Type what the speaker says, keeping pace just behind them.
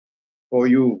for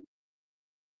you.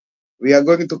 We are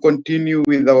going to continue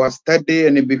with our study,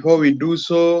 and before we do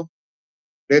so,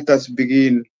 let us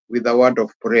begin with a word of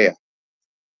prayer.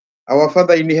 Our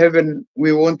Father in heaven,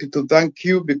 we want to thank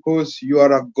you because you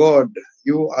are a God.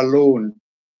 You alone,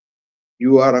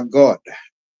 you are a God.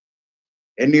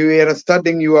 And we are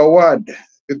studying your word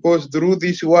because through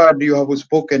this word you have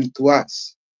spoken to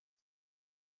us.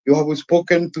 You have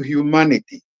spoken to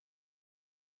humanity.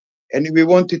 And we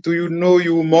wanted to know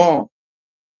you more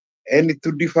and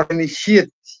to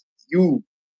differentiate you,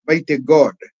 mighty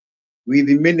God, with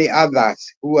many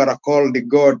others who are called the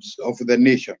gods of the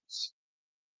nations.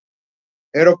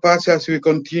 Help us as we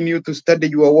continue to study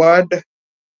your word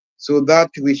so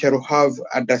that we shall have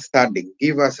understanding.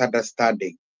 Give us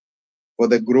understanding for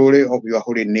the glory of your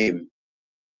holy name.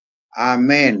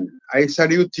 Amen. I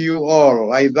salute you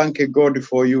all. I thank God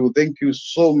for you. Thank you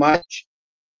so much.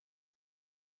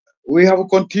 We have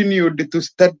continued to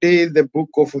study the book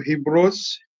of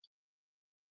Hebrews,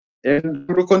 and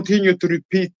I will continue to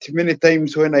repeat many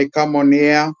times when I come on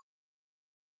air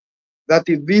that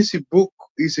this book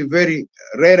is very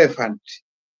relevant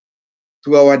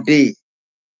to our day.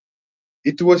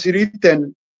 It was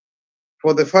written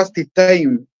for the first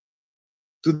time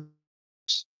to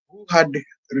those who had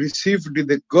received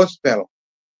the gospel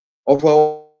of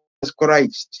our Jesus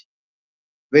Christ.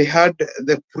 They had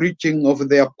the preaching of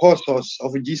the apostles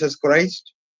of Jesus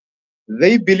Christ.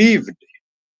 They believed.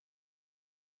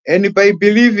 And by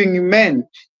believing meant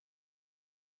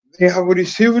they have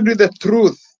received the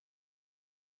truth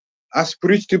as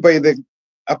preached by the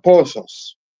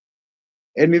apostles.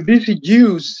 And these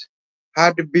Jews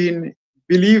had been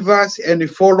believers and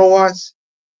followers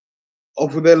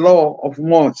of the law of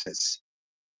Moses.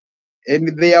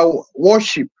 And their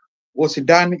worship was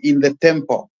done in the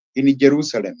temple in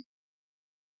Jerusalem.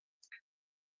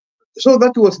 So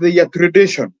that was their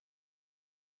tradition,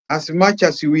 as much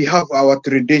as we have our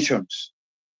traditions.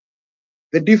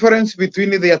 The difference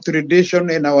between their tradition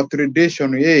and our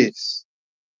tradition is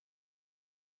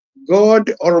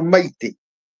God Almighty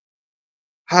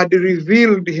had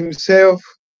revealed himself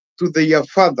to their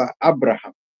father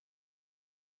Abraham,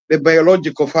 the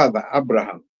biological father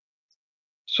Abraham.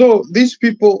 So these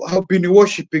people have been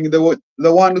worshiping the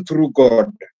one true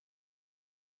God.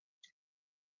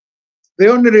 The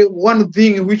only one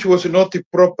thing which was not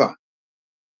proper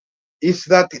is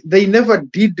that they never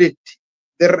did it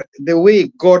the way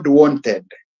God wanted.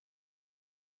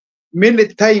 Many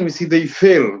times they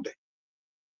failed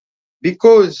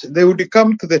because they would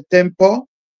come to the temple,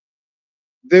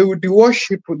 they would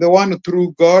worship the one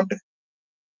true God,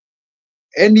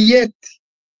 and yet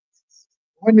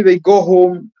when they go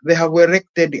home, they have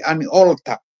erected an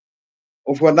altar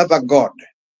of another god,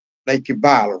 like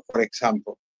Baal, for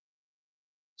example.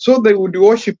 So they would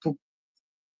worship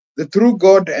the true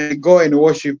God and go and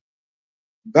worship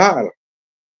Baal.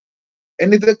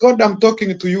 And the God I'm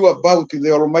talking to you about,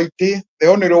 the Almighty, the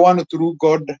only one true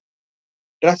God,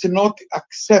 does not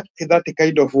accept that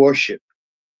kind of worship.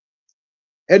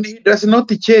 And he does not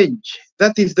change.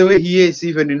 That is the way he is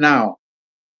even now.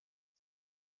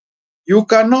 You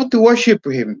cannot worship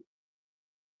him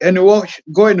and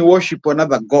go and worship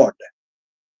another God.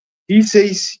 He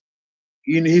says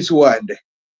in his word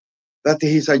that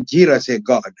he is a jealous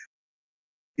God.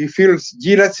 He feels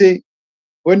jealousy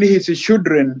when his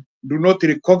children do not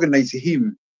recognize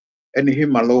him and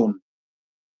him alone.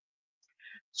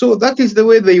 So that is the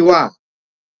way they were.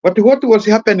 But what was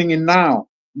happening now?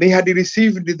 They had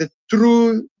received the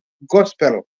true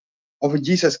gospel of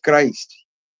Jesus Christ.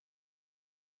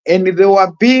 And they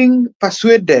were being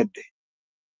persuaded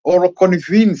or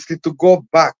convinced to go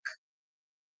back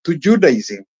to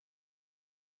Judaism,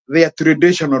 their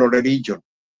traditional religion.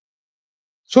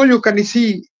 So you can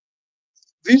see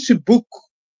this book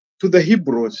to the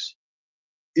Hebrews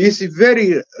is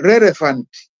very relevant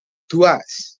to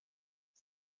us.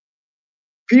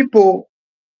 People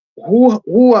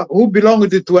who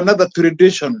belonged to another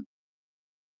tradition,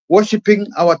 worshiping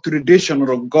our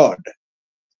traditional God.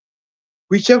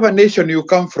 Whichever nation you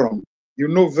come from, you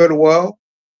know very well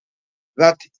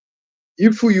that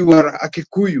if you are a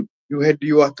Kikuyu, you had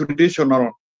your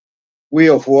traditional way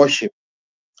of worship.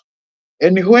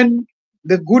 And when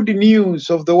the good news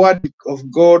of the word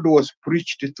of God was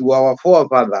preached to our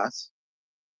forefathers,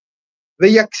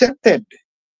 they accepted.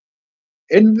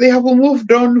 And they have moved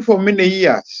on for many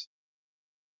years.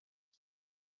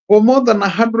 For more than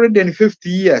 150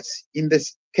 years in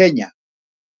this Kenya,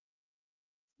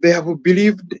 they have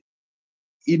believed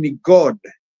in God,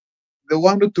 the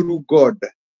one true God,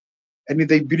 and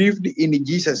they believed in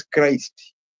Jesus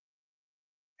Christ.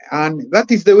 And that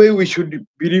is the way we should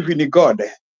believe in God.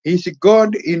 He is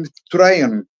God in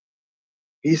triune.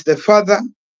 He is the Father,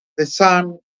 the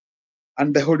Son,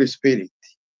 and the Holy Spirit.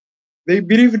 They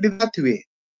believed that way.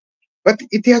 But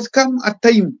it has come a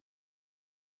time,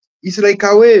 it's like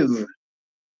a wave,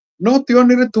 not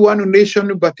only to one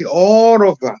nation, but all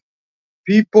over.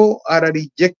 People are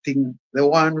rejecting the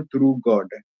one true God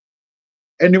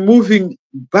and moving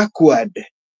backward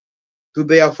to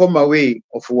their former way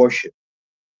of worship.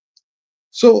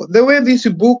 So the way this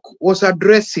book was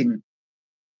addressing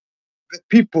the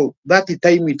people that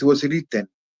time it was written,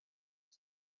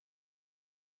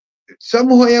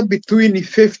 somewhere between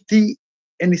 50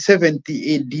 and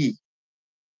 70 AD,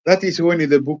 that is when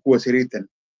the book was written.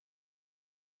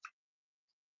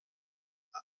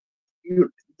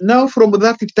 Now from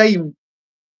that time,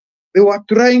 they were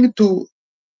trying to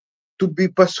be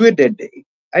persuaded.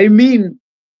 I mean,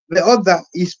 the author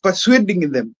is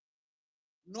persuading them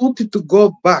not to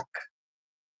go back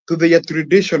to their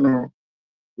traditional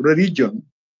religion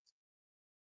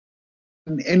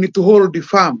and to hold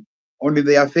firm on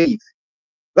their faith.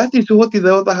 That is what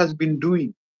the author has been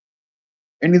doing.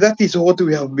 And that is what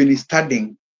we have been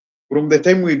studying. From the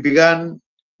time we began,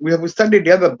 we have studied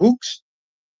the other books,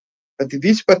 but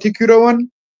this particular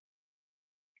one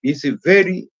is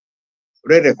very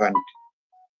relevant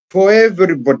for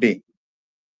everybody.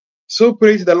 So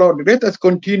praise the Lord. Let us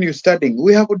continue studying.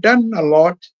 We have done a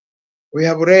lot. We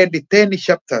have read 10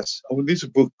 chapters of this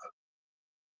book.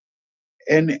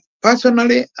 And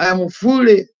personally, I am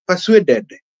fully persuaded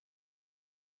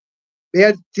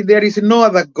that there is no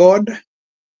other God.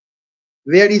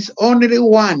 There is only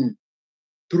one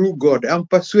true God. I'm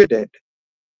persuaded.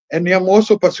 And I am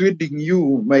also persuading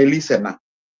you, my listener.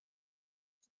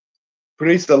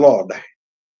 Praise the Lord.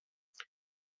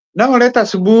 Now let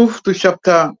us move to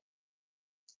chapter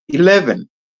 11.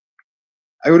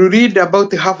 I will read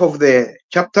about half of the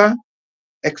chapter,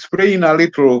 explain a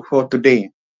little for today.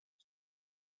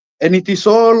 And it is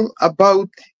all about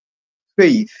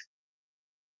faith.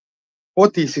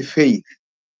 What is faith?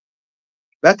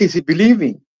 That is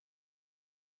believing.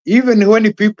 Even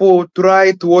when people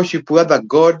try to worship other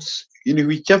gods in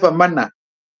whichever manner,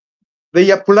 they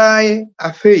apply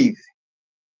a faith.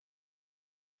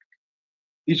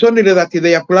 It's only that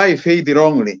they apply faith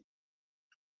wrongly.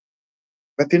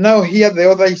 But now here the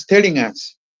author is telling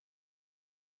us,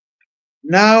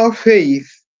 now faith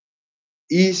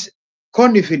is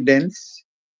confidence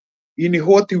in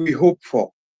what we hope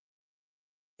for,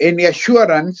 and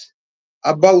assurance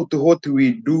about what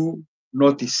we do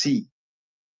not see.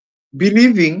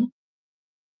 Believing,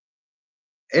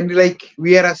 and like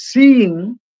we are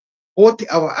seeing what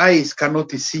our eyes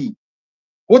cannot see.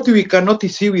 What we cannot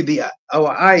see with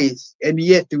our eyes, and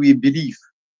yet we believe.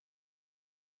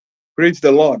 Praise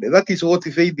the Lord. That is what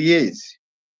faith is.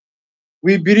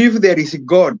 We believe there is a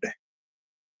God,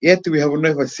 yet we have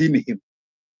never seen him.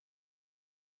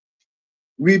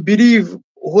 We believe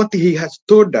what he has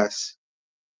told us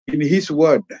in his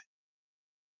word.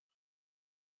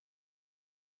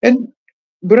 And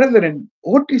brethren,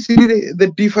 what is really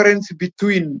the difference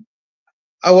between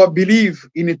our belief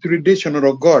in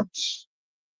traditional gods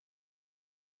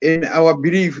and our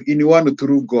belief in one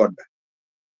true God?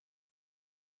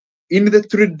 In the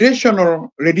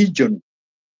traditional religion,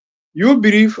 you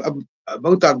believe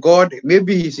about a God,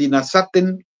 maybe he's in a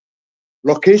certain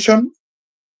location.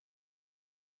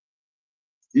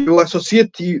 You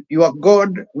associate your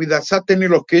God with a certain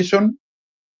location.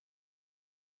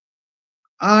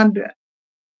 And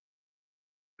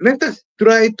let us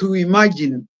try to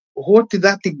imagine what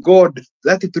that God,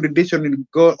 that traditional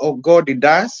God of God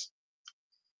does,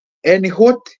 and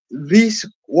what this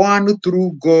one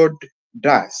true God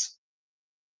does.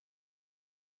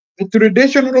 The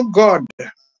traditional God,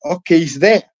 okay, is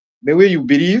there, the way you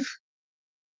believe,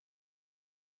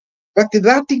 but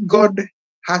that God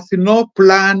has no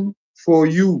plan for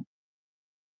you,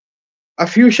 a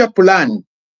future plan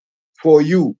for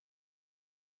you.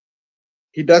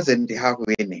 He doesn't have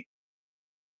any.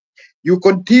 You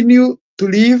continue to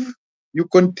live, you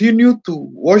continue to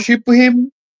worship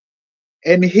him,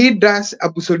 and he does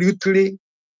absolutely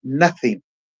nothing.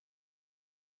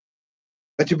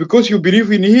 But because you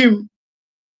believe in him,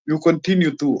 you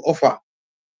continue to offer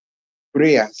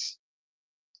prayers.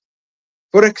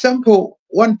 For example,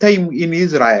 one time in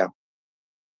Israel,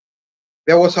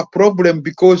 there was a problem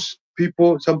because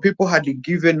some people had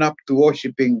given up to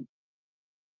worshiping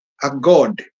a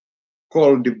god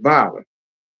called Baal,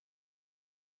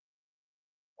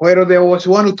 where there was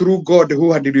one true God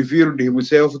who had revealed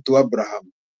himself to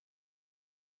Abraham.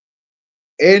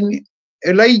 And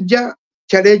Elijah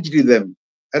challenged them.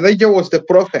 Elijah was the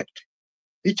prophet.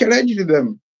 He challenged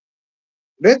them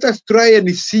Let us try and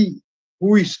see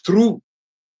who is true.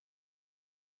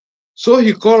 So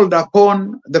he called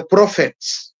upon the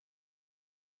prophets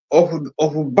of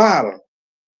Baal,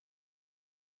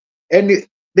 and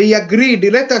they agreed,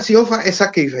 let us offer a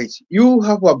sacrifice. You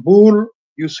have a bull,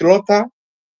 you slaughter,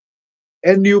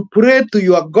 and you pray to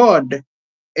your God,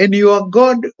 and your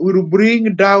God will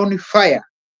bring down fire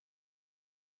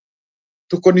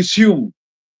to consume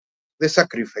the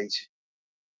sacrifice.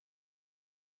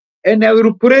 And I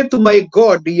will pray to my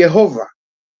God, Jehovah,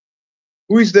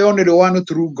 who is the only one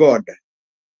true God.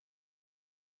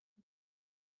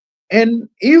 And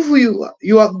if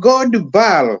your God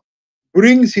Baal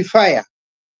brings fire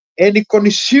and it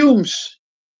consumes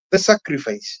the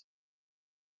sacrifice,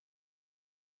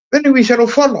 then we shall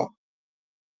follow.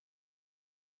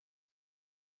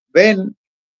 Then,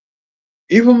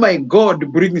 if my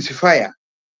God brings fire,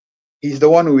 he's the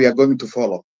one we are going to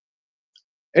follow.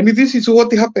 And this is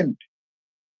what happened.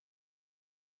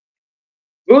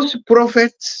 Those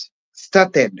prophets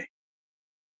started.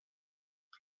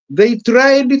 They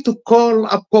tried to call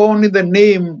upon the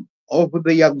name of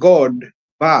their God,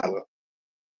 Baal.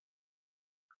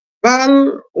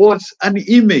 Baal was an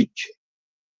image.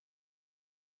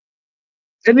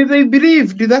 And they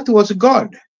believed that was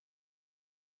God.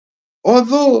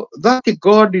 Although that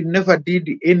God never did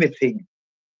anything.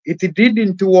 It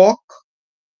didn't walk.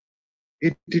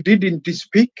 It didn't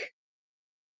speak.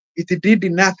 It did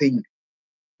nothing.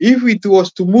 If it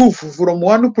was to move from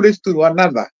one place to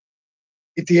another,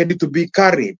 it had to be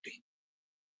carried.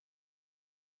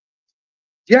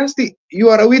 Just you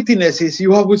are witnesses,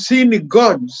 you have seen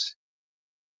gods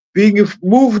being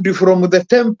moved from the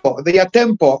temple, their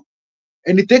temple,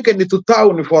 and taken to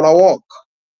town for a walk.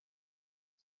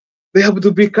 They have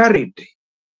to be carried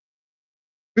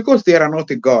because they are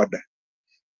not God.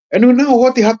 And we know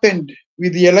what happened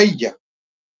with Elijah.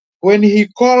 When he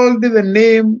called the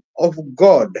name of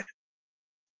God,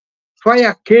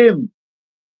 fire came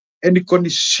and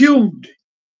consumed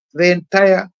the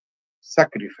entire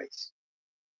sacrifice.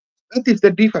 That is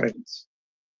the difference.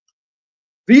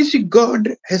 This God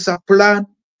has a plan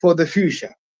for the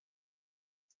future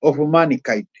of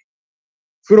mankind.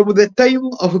 From the time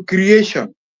of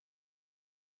creation,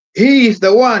 he is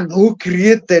the one who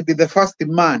created the first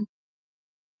man.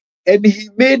 And he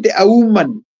made a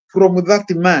woman from that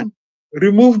man,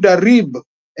 removed a rib,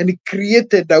 and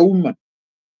created a woman.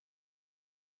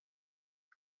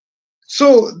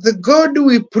 So the God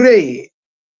we pray,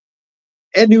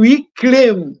 and we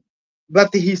claim that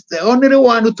he's the only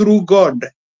one true God,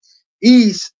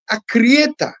 is a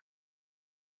creator.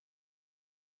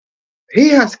 He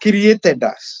has created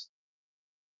us.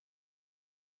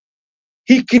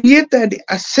 He created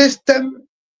a system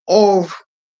of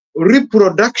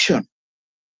reproduction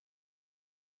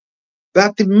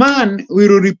that man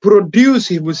will reproduce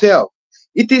himself.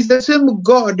 It is the same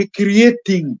God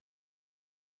creating,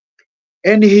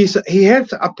 and he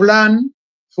has a plan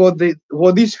for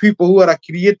these people who are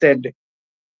created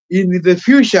in the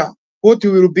future, what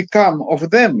will become of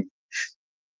them.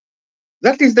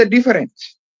 That is the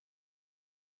difference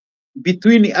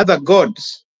between other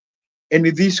gods and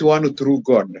this one true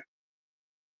God.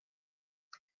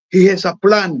 He has a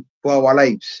plan for our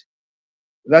lives,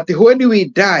 that when we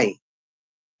die,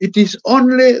 it is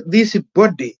only this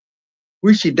body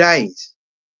which dies,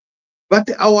 but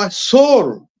our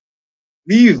soul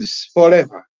lives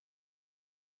forever.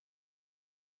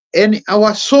 And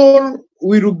our soul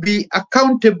will be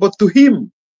accountable to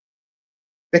him,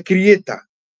 the creator,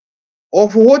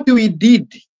 of what we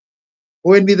did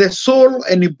when the soul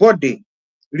and the body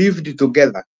lived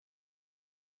together.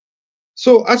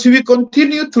 So as we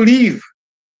continue to live,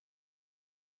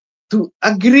 to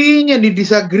agreeing and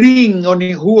disagreeing on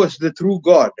who was the true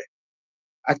God,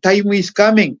 a time is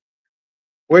coming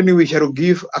when we shall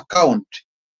give account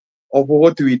of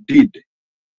what we did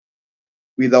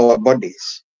with our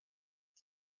bodies.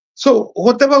 So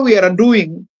whatever we are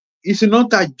doing is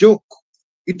not a joke.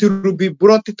 It will be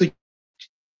brought to judgment.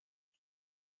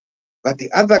 But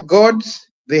the other gods,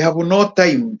 they have no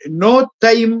time. No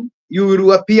time you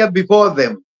will appear before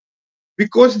them,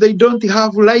 because they don't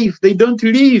have life. They don't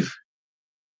live.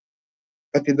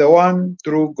 But the one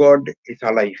true God is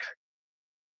alive.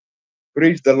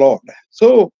 Praise the Lord.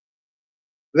 So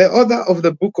the author of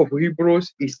the book of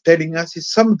Hebrews is telling us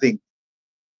something,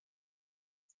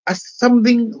 as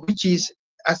something which is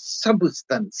a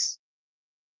substance,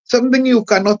 something you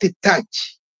cannot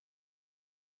touch,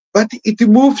 but it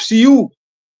moves you.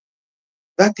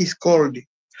 That is called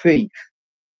faith.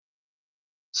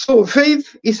 So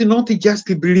faith is not just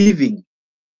believing,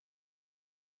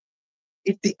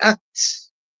 it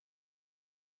acts.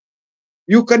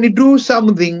 You can do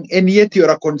something and yet you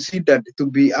are considered to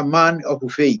be a man of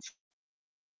faith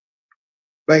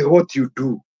by what you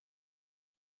do.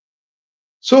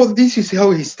 So this is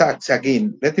how he starts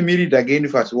again. Let me read again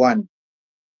verse 1.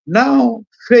 Now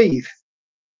faith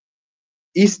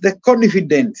is the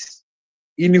confidence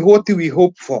in what we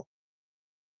hope for,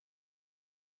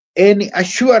 and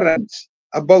assurance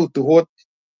about what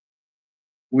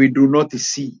we do not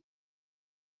see.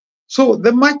 So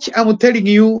the much I'm telling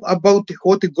you about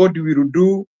what God will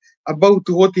do, about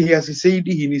what he has said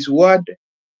in his word,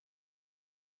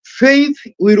 faith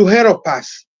will help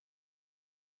us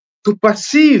to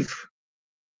perceive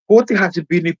what has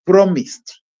been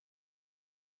promised.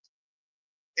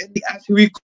 And as we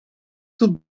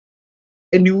to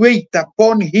and wait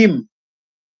upon him,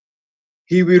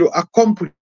 he will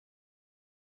accomplish.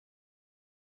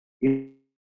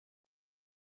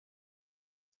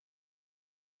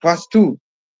 Verse 2.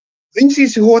 This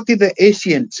is what the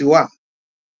ancients were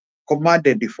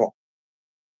commanded for.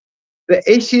 The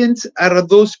ancients are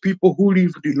those people who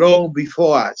lived long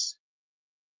before us.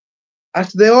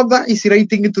 As the author is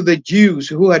writing to the Jews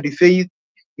who had faith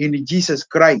in Jesus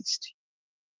Christ,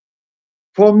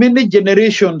 for many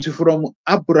generations from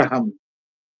Abraham,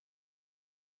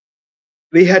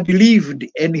 they had lived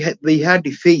and they had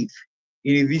faith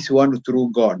in this one true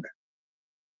God.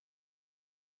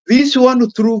 This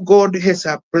one true God has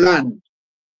a plan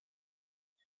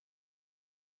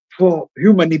for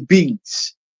human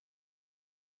beings,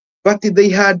 but they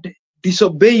had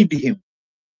disobeyed him.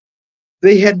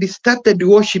 They had started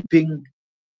worshipping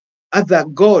other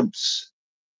gods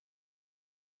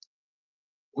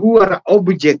who are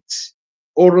objects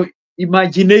or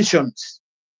imaginations.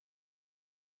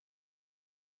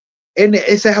 And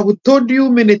as I have told you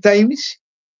many times,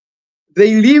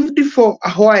 they lived for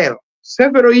a while,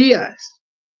 several years,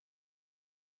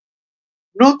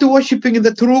 not worshipping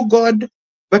the true God,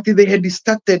 but they had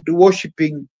started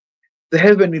worshipping the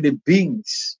heavenly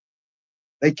beings,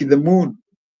 like the moon,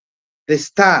 the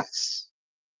stars.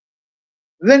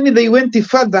 Then they went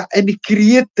further and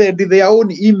created their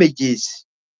own images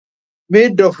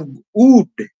made of wood,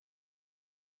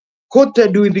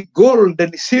 coated with gold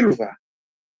and silver,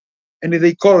 and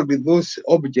they called those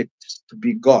objects to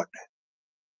be God.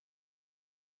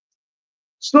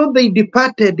 So they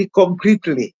departed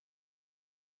completely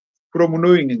from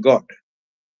knowing God.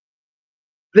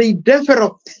 They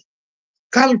developed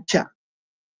culture,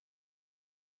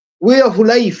 way of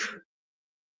life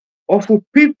of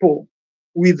people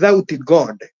without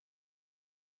God.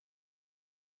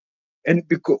 And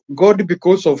God,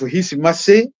 because of his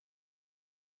mercy,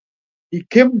 he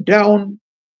came down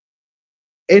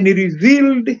and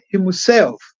revealed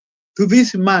himself to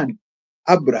this man,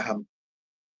 Abraham.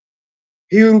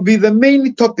 He will be the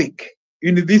main topic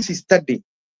in this study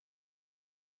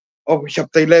of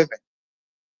chapter 11.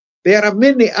 There are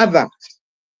many others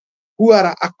who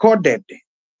are accorded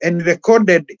and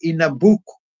recorded in a book.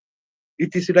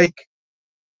 It is like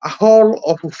a hall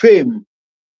of fame.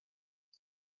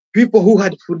 People who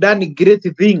had done great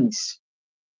things.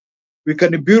 We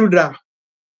can build a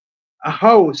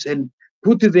house and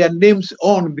put their names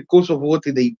on because of what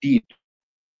they did.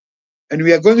 And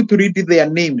we are going to read their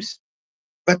names.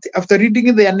 But after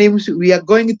reading their names, we are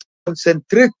going to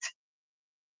concentrate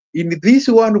in this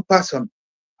one person,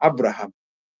 Abraham.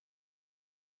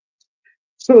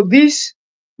 So this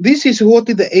is what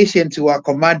the ancients were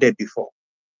commanded for.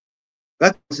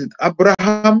 That was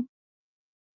Abraham,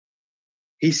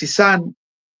 his son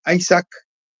Isaac,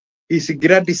 his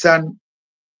grandson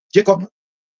Jacob.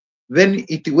 Then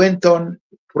it went on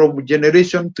from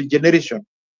generation to generation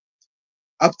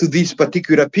up to these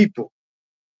particular people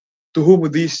to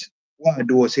whom this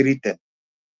word was written.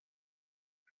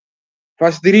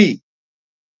 Verse 3.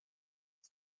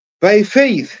 By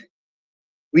faith,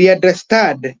 we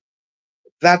understand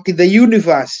that the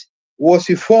universe was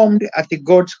formed at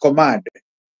God's command,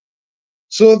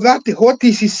 so that what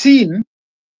is seen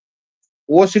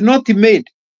was not made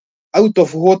out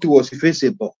of what was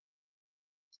visible.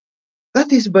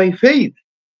 That is by faith.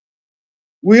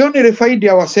 We only find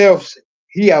ourselves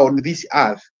here on this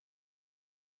earth.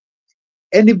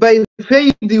 And by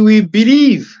faith, we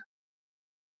believe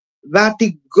that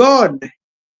God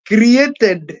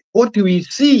created what we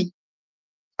see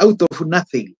out of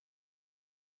nothing.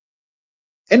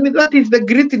 And that is the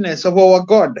greatness of our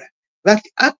God, that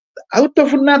out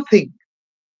of nothing,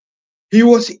 he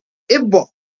was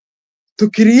able to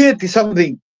create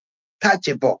something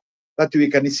touchable that we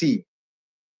can see.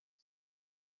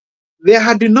 There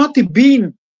had not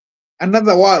been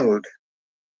another world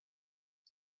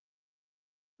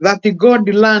that God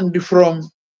learned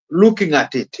from looking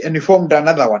at it and he formed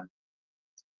another one.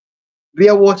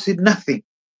 There was nothing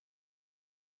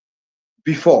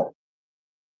before.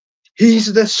 He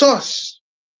is the source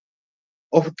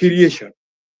of creation.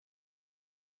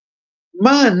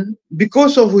 Man,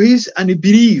 because of his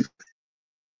unbelief,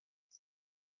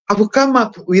 have come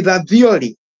up with a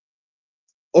theory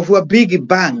of a big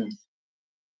bang.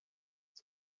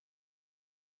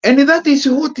 And that is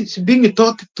what is being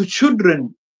taught to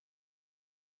children,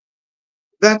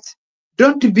 that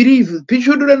don't believe.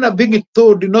 Children are being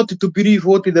told not to believe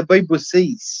what the Bible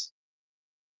says.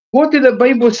 What the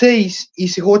Bible says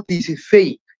is what is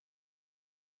faith.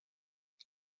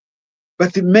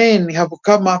 But men have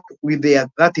come up with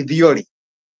that theory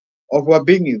of a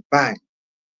big bang.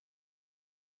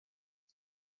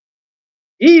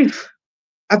 If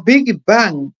a big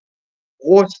bang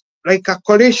was like a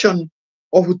collision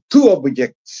of two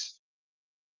objects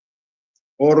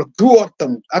or two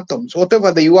atoms,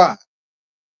 whatever they were,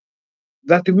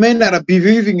 that men are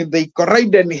believing they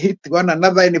collide and hit one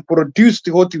another and produced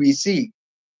what we see.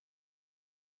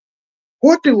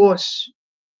 What was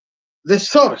the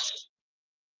source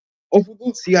of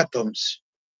those atoms?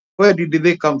 Where did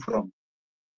they come from?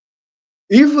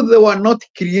 If they were not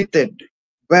created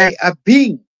by a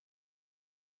being,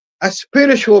 a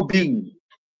spiritual being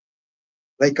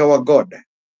like our God,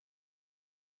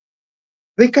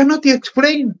 they cannot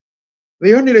explain.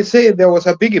 They only say there was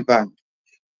a big bang.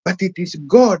 But it is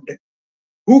God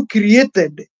who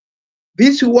created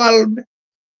this world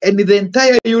and the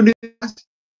entire universe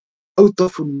out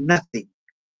of nothing.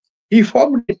 He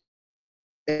formed it,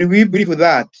 and we believe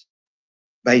that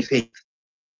by faith.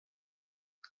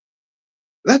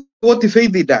 That's what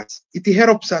faith does. It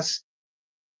helps us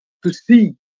to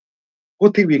see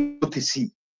what we cannot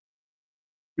see.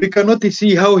 We cannot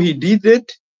see how he did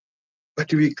it,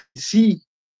 but we can see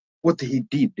what he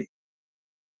did.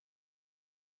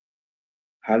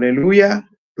 Hallelujah.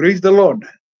 Praise the Lord.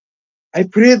 I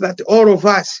pray that all of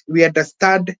us, we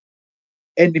understand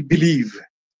and believe.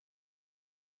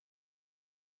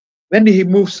 Then he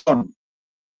moves on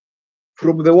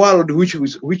from the world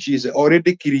which is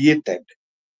already created.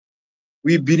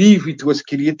 We believe it was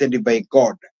created by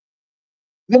God.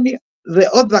 Then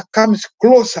the other comes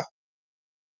closer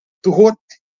to what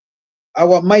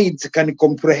our minds can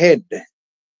comprehend.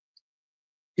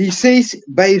 He says,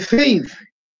 by faith,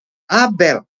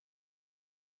 Abel,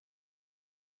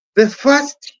 the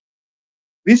first,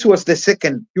 this was the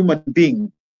second human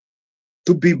being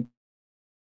to be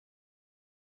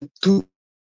to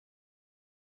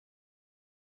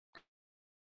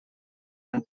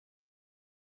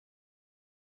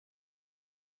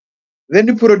then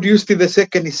he produced the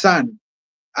second son,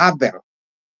 Abel.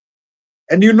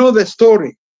 And you know the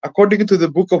story, according to the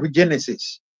book of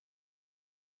Genesis.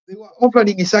 They were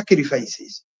offering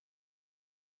sacrifices.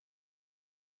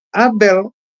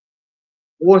 Abel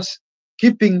was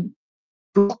keeping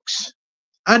flocks,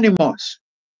 animals,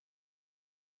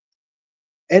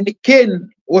 and Cain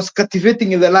was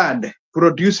cultivating the land,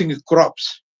 producing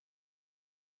crops.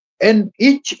 And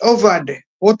each offered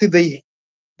what they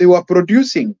were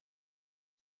producing.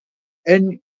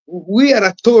 And we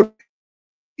are told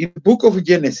in the book of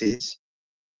Genesis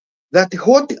that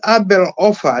what Abel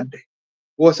offered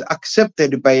was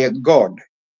accepted by God.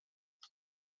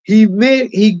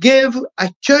 He gave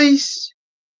a choice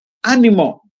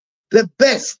animal, the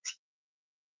best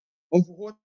of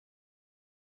what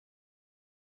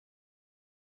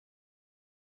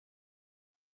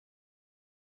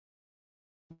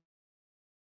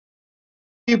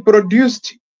he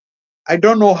produced. I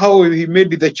don't know how he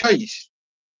made the choice,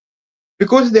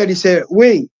 because there is a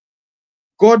way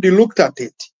God looked at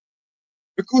it.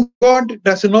 Because God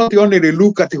does not only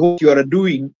look at what you are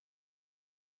doing,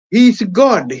 he is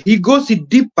God. He goes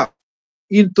deeper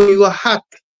into your heart,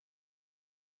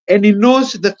 and he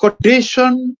knows the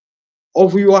condition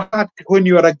of your heart when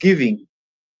you are giving.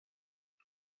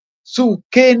 So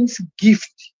Cain's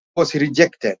gift was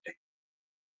rejected,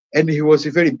 and he was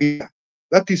very bitter.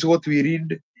 That is what we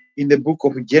read in the book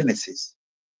of Genesis.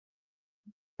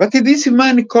 But this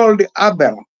man called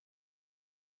Abel,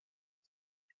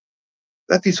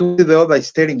 that is what the other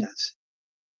is telling us.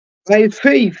 By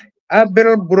faith,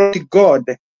 Abel brought God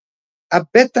a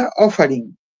better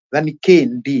offering than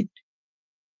Cain did.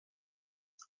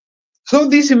 So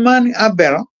this man,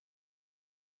 Abel,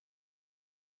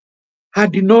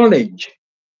 had knowledge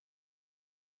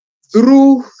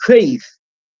through faith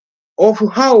of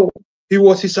how he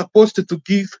was supposed to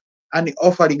give an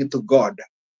offering to God,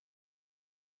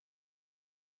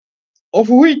 of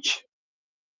which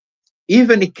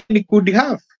even Cain could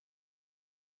have,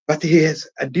 but he has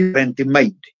a different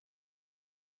mind.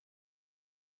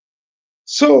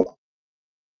 So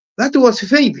that was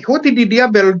faith. What did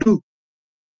Abel do?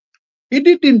 He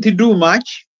didn't do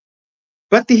much,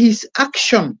 but his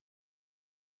action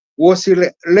was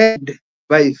led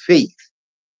by faith.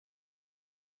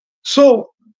 So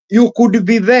you could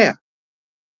be there,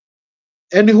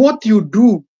 and what you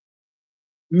do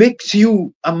makes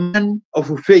you a man of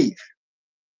faith.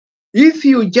 If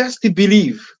you just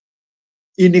believe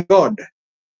in God,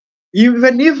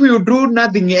 even if you do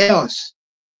nothing else,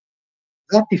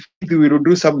 that faith will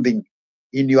do something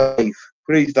in your life.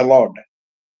 Praise the Lord.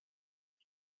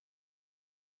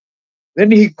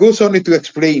 Then he goes on to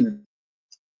explain.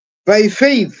 By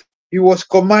faith, he was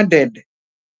commanded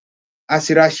as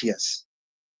righteous.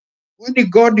 When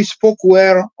God spoke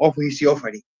well of his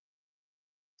offering,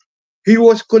 he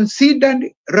was considered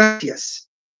righteous.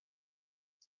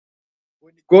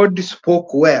 When God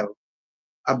spoke well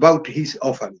about his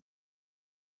offering.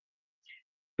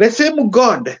 The same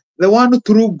God, the one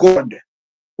true God,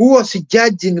 who was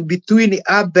judging between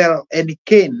Abel and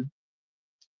Cain,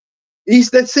 is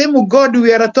the same God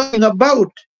we are talking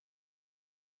about.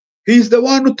 He is the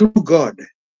one true God.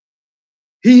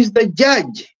 He is the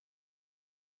judge,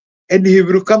 and he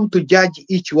will come to judge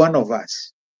each one of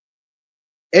us.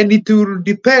 And it will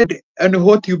depend on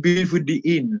what you believe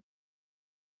in.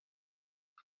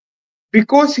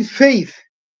 Because faith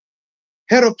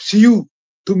helps you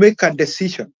to make a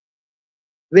decision.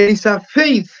 There is a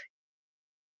faith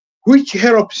which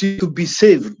helps you to be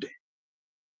saved.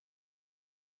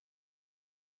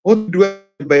 What do I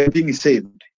mean by being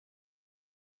saved?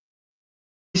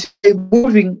 It's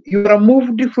moving, you are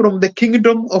moved from the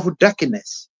kingdom of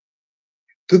darkness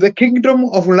to the kingdom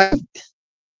of light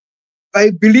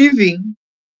by believing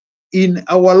in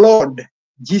our Lord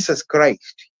Jesus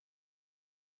Christ.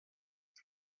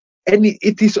 And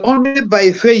it is only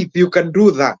by faith you can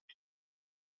do that.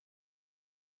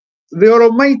 The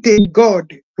Almighty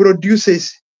God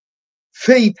produces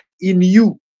faith in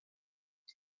you.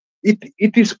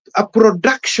 It is a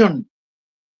production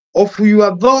of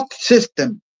your thought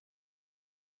system.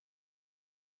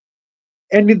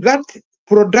 And that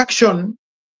production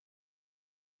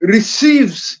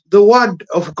receives the word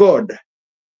of God.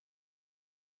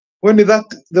 When the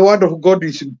word of God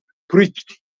is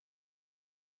preached,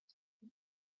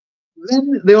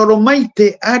 then the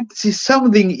Almighty adds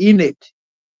something in it.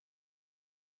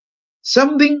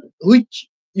 Something which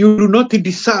you do not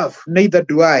deserve, neither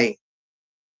do I.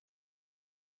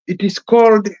 It is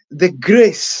called the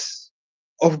grace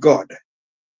of God.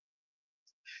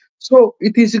 So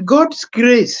it is God's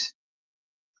grace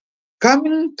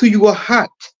coming to your heart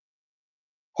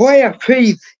where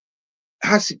faith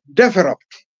has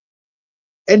developed.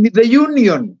 And the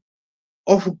union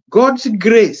of God's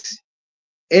grace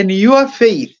and your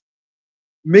faith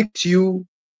makes you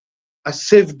a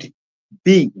saved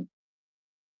being.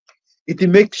 It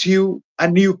makes you a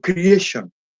new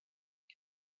creation.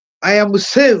 I am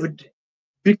saved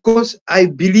because I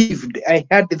believed, I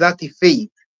had that faith.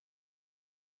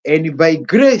 And by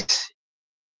grace,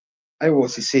 I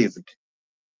was saved.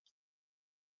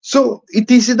 So it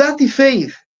is that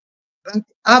faith that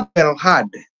Abel had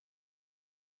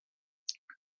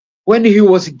when he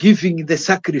was giving the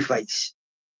sacrifice.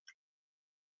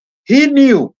 He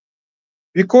knew,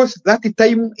 because that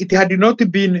time it had not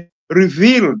been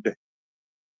revealed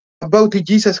about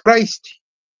Jesus Christ.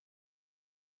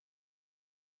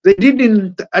 They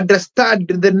didn't understand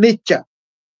the nature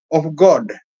of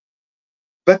God.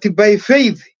 But by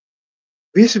faith,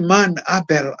 this man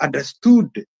Abel understood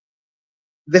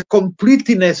the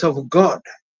completeness of God.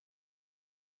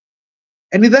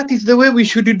 And that is the way we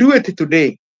should do it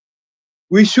today.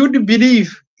 We should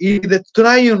believe in the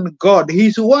triune God. He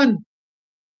is one.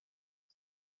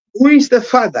 Who is the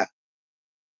Father,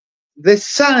 the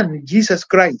Son, Jesus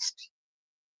Christ,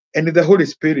 and the Holy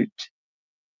Spirit.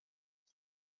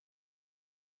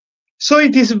 So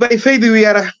it is by faith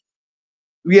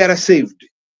we are saved.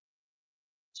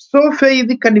 So faith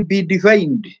can be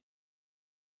defined.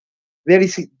 There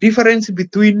is a difference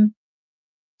between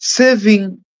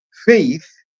saving faith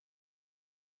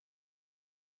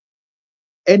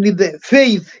and the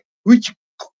faith which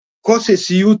causes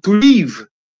you to live.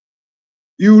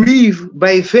 You live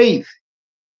by faith.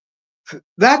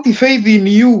 That faith in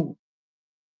you,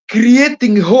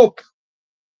 creating hope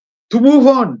to move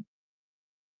on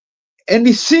and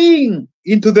seeing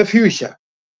into the future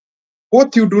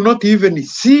what you do not even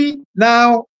see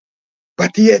now,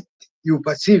 but yet you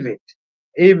perceive it.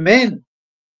 Amen.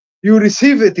 You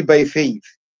receive it by faith.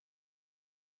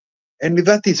 And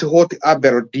that is what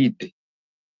Abel did.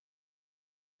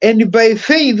 And by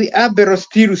faith, Abel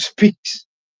still speaks,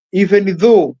 even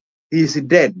though he is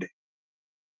dead.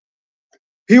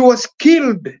 He was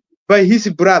killed by his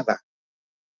brother.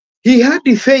 He had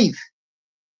faith.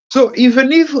 So even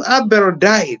if Abel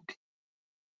died,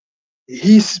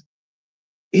 he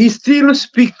still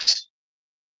speaks.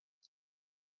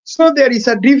 So there is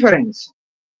a difference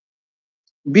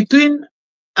between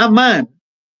a man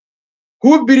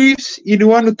who believes in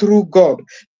one true God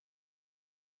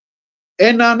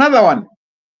and another one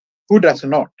who does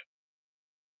not.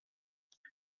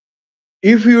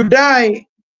 If you die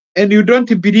and you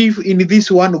don't believe in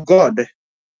this one God,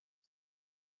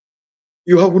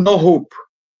 you have no hope.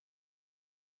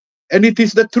 And it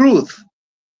is the truth.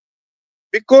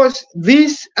 Because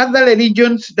these other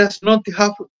religions does not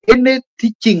have any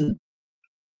teaching,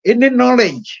 any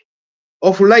knowledge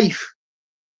of life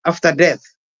after death.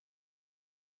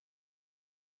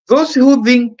 Those who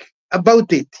think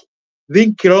about it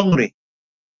think wrongly.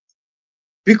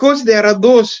 Because there are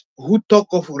those who talk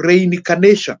of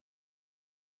reincarnation.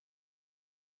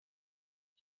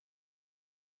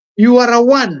 You are a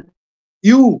one.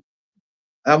 You.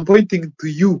 I'm pointing to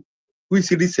you who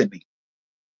is listening.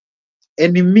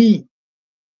 And me,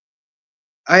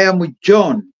 I am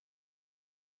John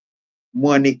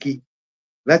Mwaniki.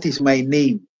 That is my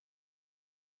name.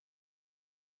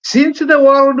 Since the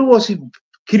world was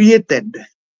created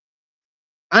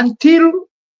until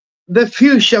the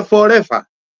future forever,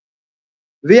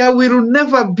 there will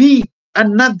never be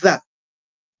another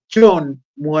John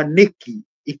Mwaniki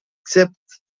except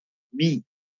me.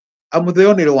 I'm the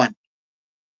only one.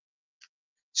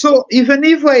 So even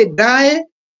if I die,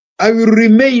 I will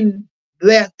remain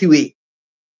that way.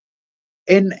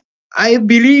 And I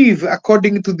believe,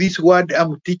 according to this word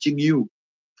I'm teaching you,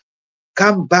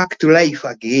 come back to life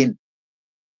again.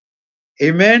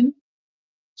 Amen.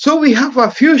 So we have a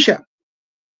future,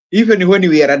 even when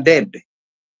we are dead.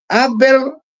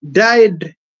 Abel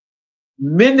died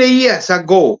many years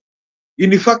ago.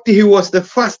 In fact, he was the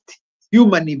first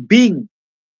human being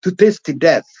to taste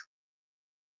death.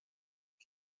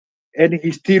 And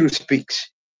he still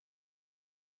speaks.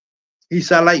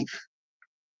 He's alive.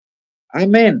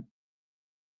 Amen.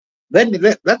 Then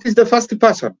that is the first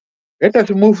person. Let us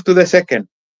move to the second.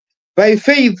 By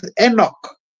faith,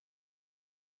 Enoch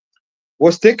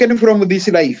was taken from this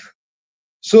life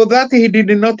so that he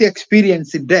did not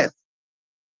experience death.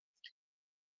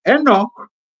 Enoch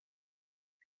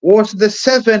was the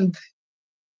seventh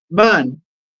man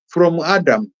from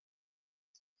Adam.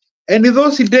 And in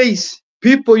those days,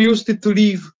 people used to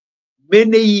live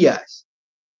many years.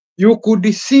 You could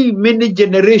see many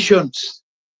generations.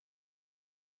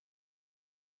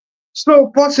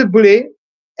 So possibly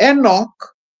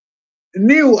Enoch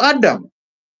knew Adam.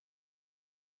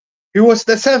 He was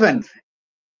the seventh.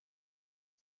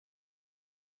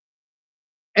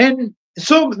 And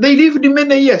so they lived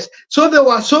many years. So there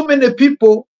were so many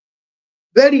people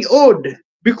very old,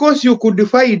 because you could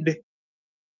find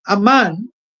a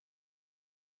man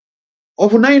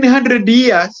of 900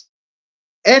 years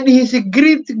and his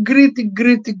great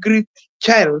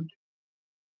child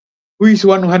who is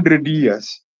 100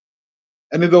 years.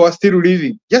 And they were still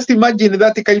living. Just imagine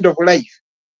that kind of life.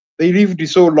 They lived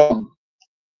so long.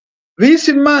 This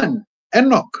man,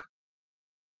 Enoch,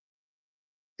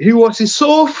 he was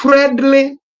so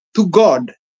friendly to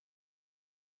God.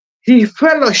 He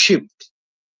fellowshiped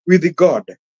with God.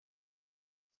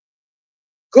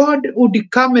 God would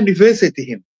come and visit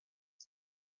him.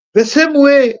 The same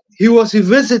way he was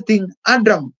visiting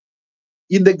Adam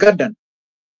in the garden.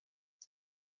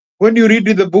 When you read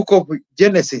the book of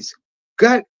Genesis,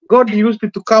 God used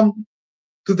to come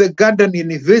to the garden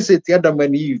and visit Adam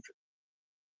and Eve.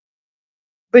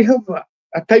 They have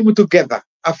a time together,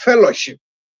 a fellowship.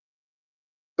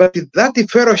 But that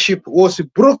fellowship was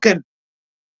broken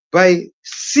by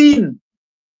sin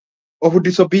of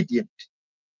disobedience,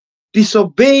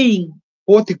 disobeying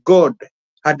what God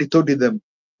had told them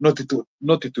not to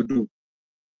do.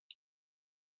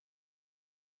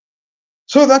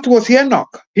 So that was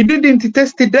Enoch. He didn't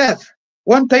taste death.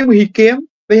 One time he came,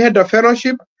 they had a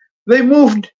fellowship, they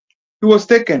moved, he was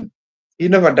taken. He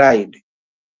never died.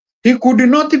 He could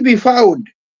not be found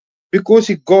because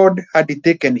God had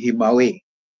taken him away.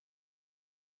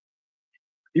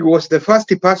 He was the first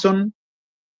person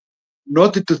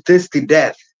not to taste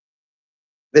death.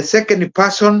 The second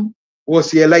person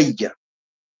was Elijah.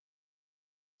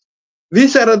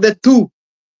 These are the two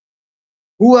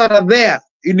who are there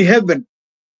in heaven,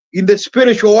 in the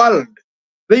spiritual world.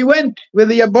 They went with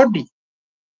their body.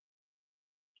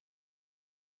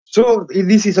 So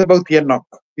this is about Enoch.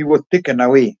 He was taken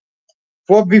away.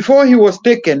 For before he was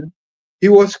taken, he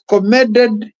was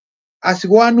commended as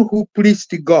one who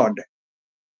pleased God.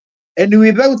 And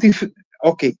without,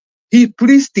 okay, He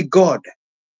pleased God.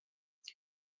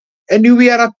 And we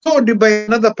are told by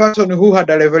another person who had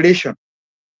a revelation.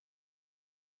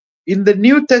 In the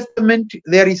New Testament,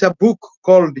 there is a book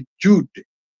called Jude.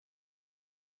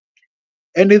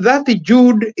 And that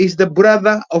Jude is the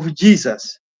brother of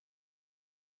Jesus.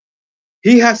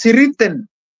 He has written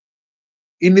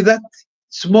in that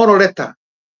small letter,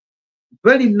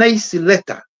 very nice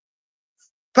letter,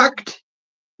 packed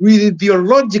with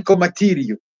theological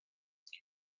material.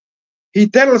 He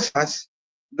tells us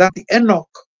that Enoch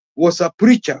was a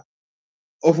preacher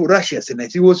of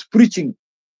righteousness. He was preaching.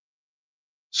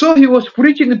 So he was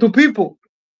preaching to people.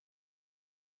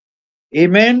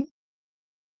 Amen.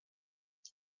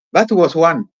 That was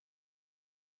one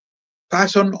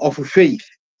person of faith.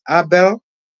 Abel,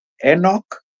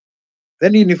 Enoch.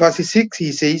 Then in verse 6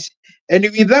 he says, and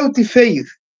without faith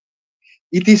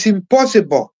it is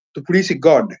impossible to please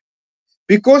God,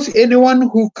 because anyone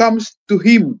who comes to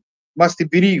him must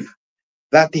believe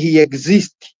that he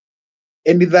exists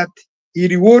and that he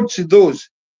rewards those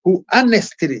who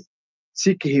earnestly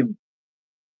seek him.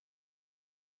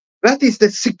 That is the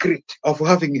secret of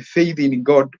having faith in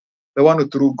God, the one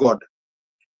true God.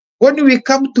 When we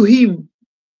come to him,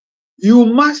 you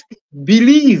must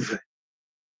believe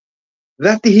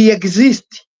that he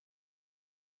exists.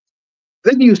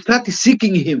 Then you start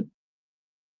seeking him.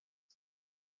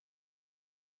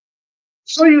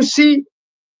 So you see,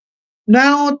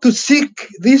 now to seek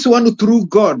this one true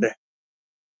God,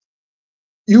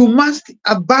 you must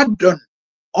abandon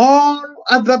all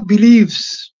other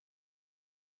beliefs.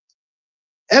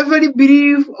 Every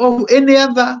belief of any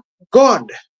other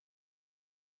God.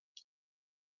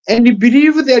 And you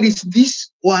believe there is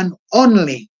this one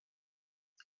only,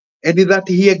 and that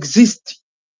he exists.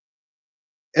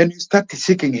 And you start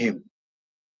seeking him.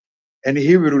 And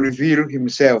he will reveal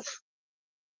himself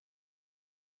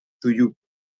to you.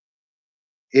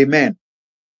 Amen.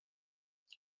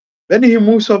 Then he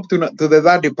moves up to the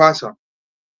third person.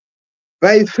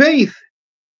 By faith,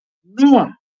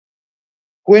 Noah,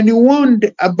 when he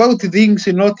warned about things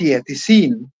not yet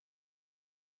seen,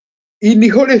 in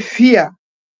holy fear,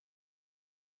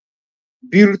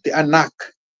 built an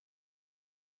ark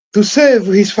to save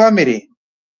his family.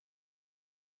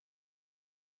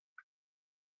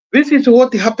 This is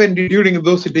what happened during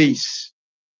those days.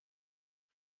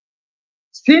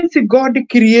 Since God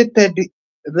created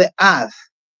the earth,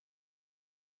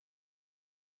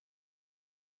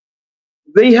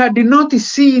 they had not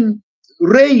seen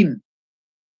rain.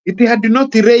 It had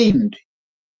not rained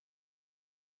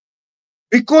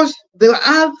because the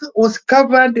earth was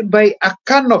covered by a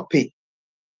canopy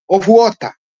of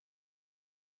water.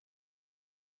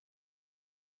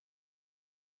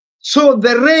 So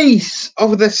the rays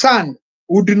of the sun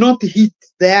would not hit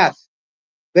the earth.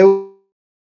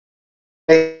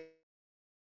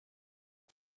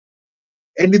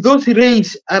 And those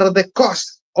rays are the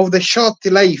cause of the short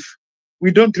life.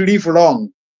 We don't live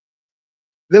long.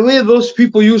 The way those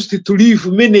people used to live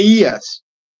many years,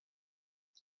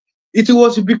 it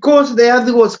was because the earth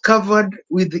was covered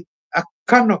with a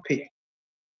canopy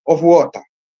of water.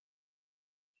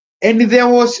 And there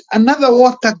was another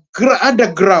water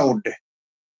underground.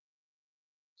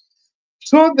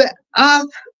 So the earth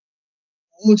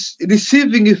was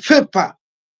receiving vapor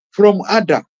from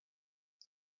under.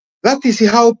 That is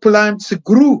how plants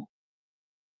grew.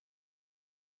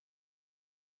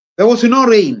 There was no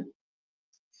rain.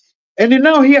 And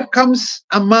now here comes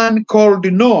a man called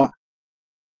Noah.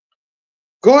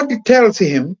 God tells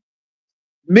him,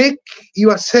 make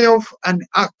yourself an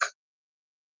ark.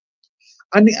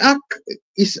 An ark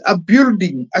is a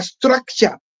building, a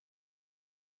structure,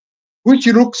 which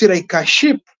looks like a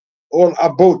ship or a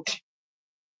boat.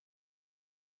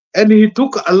 And he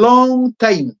took a long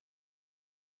time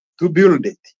to build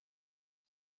it.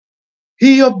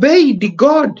 He obeyed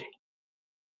God.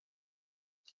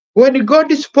 When God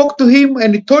spoke to him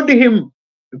and told him,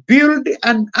 build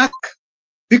an ark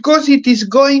because it is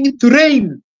going to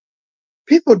rain,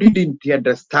 people didn't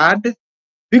understand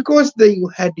because they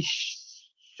had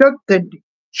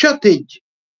shortage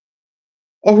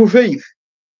of faith.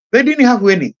 They didn't have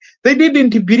any. They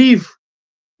didn't believe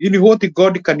in what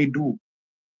God can do.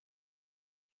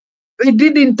 They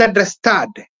didn't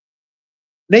understand.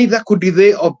 Neither could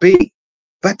they obey.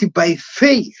 But by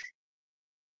faith,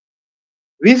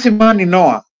 this man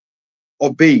Noah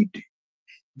obeyed.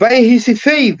 By his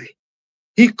faith,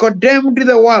 he condemned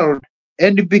the world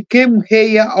and became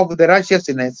heir of the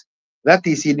righteousness that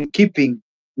is in keeping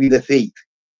with the faith.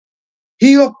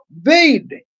 He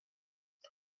obeyed.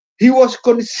 He was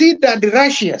considered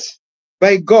righteous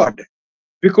by God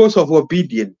because of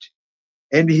obedience.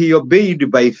 and he obeyed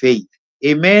by faith.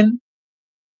 Amen.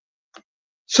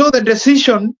 So the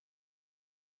decision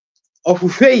of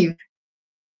faith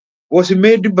was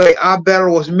made by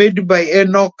Abel, was made by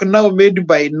Enoch, now made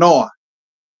by Noah.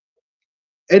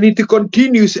 And it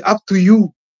continues up to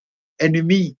you and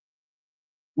me.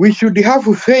 We should have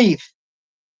faith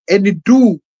and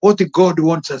do what God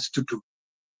wants us to do.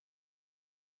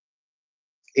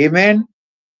 Amen.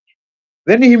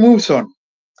 Then he moves on.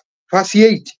 Verse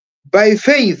 8. By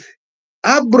faith,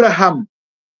 Abraham,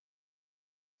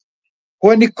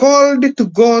 when he called to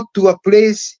go to a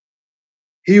place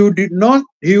he would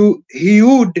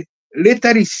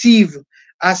later receive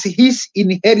as his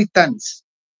inheritance,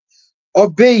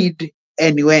 obeyed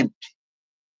and went.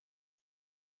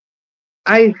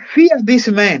 I fear this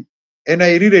man and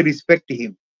I really respect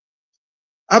him.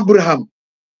 Abraham.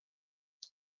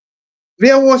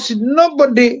 There was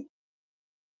nobody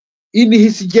in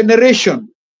his generation,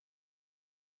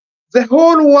 the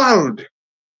whole world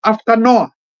after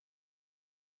Noah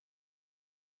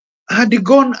had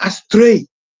gone astray.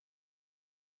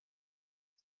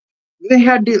 They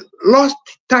had lost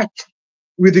touch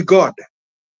with God.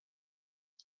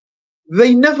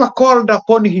 They never called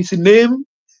upon his name.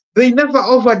 They never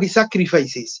offered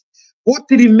sacrifices. What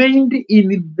remained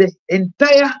in the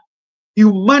entire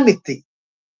humanity,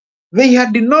 they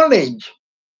had the knowledge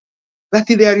that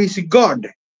there is God,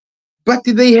 but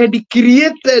they had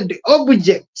created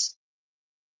objects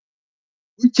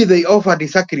which they offered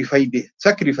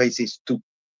sacrifices to.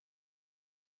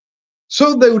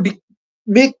 So they would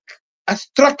make a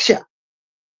structure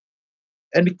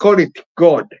and call it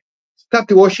God,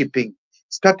 start worshiping,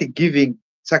 start giving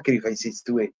sacrifices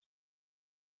to it.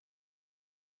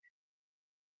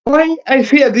 Why I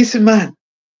fear this man?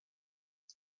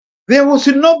 There was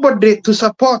nobody to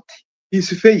support his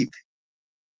faith.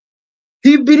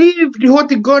 He believed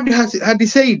what God had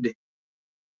said.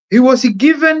 He was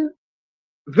given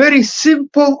very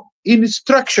simple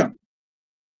instruction.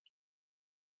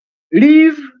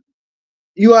 Leave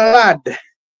your lad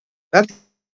that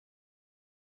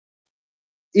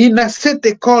in a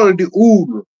city called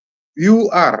Ur. You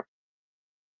are.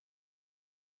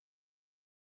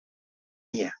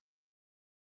 Yeah.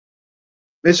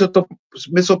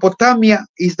 Mesopotamia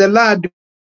is the land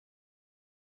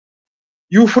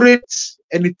Euphrates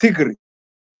and Tigris.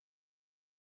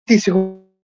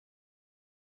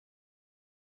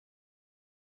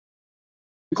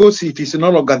 Because it is no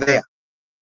longer there.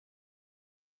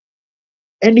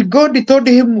 And God told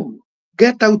him,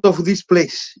 get out of this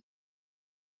place.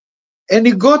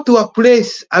 And go to a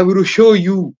place I will show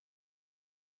you.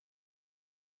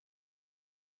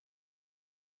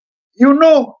 You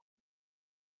know,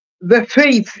 the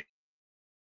faith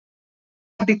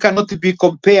cannot be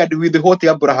compared with what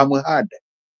Abraham had.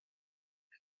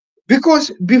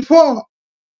 Because before,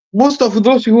 most of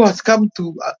those who has come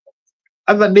to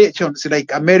other nations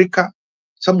like America,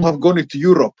 some have gone to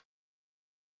Europe.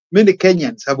 Many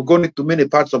Kenyans have gone to many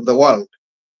parts of the world.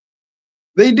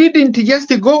 They didn't just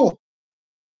go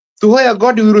to where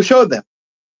God will show them.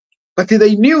 But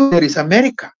they knew there is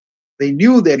America. They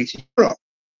knew there is Europe.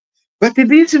 But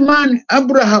this man,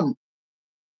 Abraham,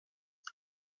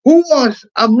 who was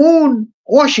a moon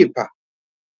worshipper,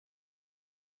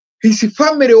 his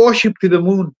family worshipped the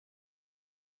moon.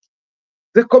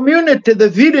 The community, the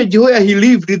village where he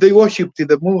lived, they worshipped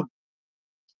the moon.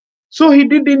 So he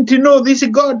didn't know this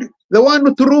God, the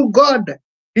one true God.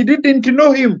 He didn't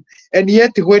know him. And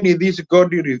yet when this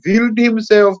God revealed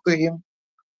himself to him,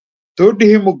 told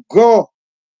him, go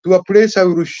to a place I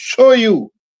will show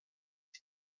you,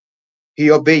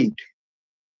 he obeyed.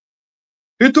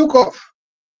 He took off.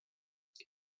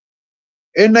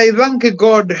 And I thank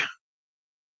God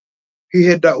he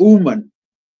had a woman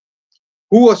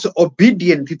who was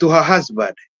obedient to her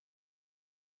husband.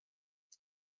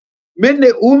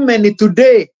 Many women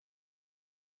today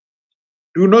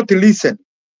do not listen.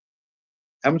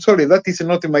 I'm sorry, that is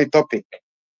not my topic.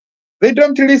 They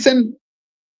don't listen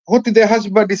what their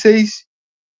husband says.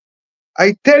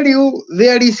 I tell you,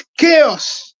 there is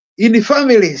chaos in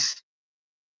families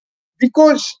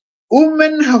because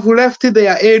women have left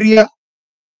their area,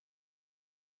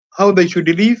 how they should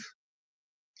live,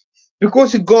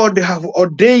 because God have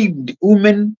ordained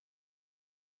women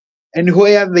and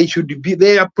where they should be,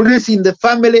 their place in the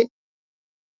family.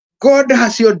 God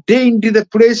has ordained the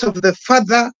place of the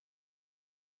father,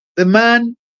 the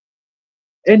man,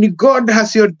 and God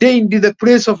has ordained the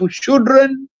place of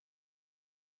children.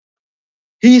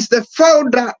 He is the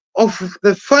founder of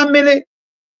the family,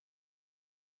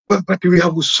 but we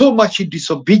have so much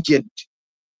disobedient.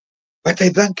 But I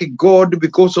thank God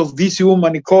because of this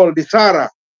woman called Sarah.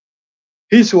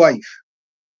 his wife.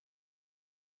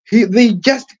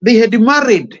 They had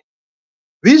married.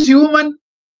 This woman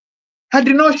had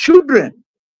no children,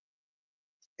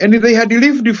 and they had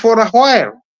lived for a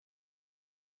while,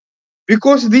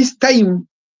 because this time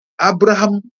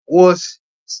Abraham was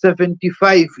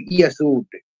 75 years old.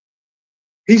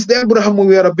 He's the Abraham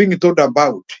we are being told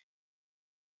about.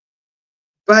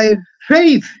 By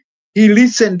faith, he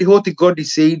listened to what God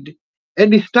said,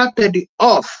 and he started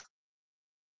off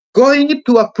going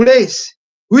to a place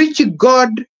which God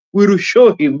will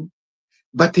show him,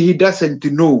 but he doesn't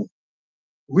know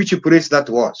which place that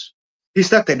was. He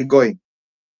started going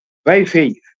by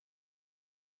faith.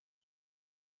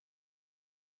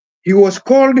 He was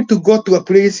called to go to a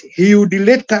place he would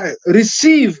later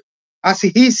receive as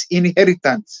his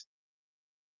inheritance.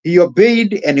 He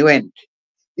obeyed and went,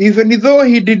 even though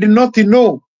he did not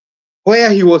know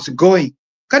where he was going.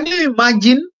 Can you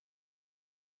imagine?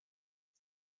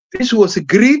 This was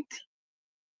great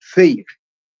faith.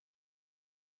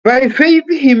 By faith,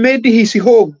 he made his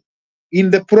home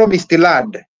in the promised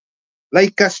land,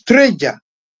 like a stranger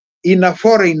in a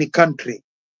foreign country.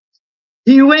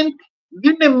 He went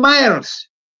many miles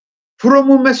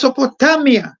from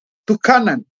Mesopotamia to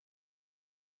Canaan,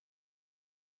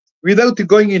 without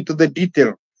going into the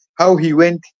detail how he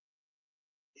went.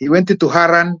 He went to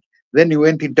Haran, then he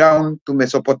went down to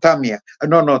Mesopotamia,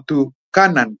 to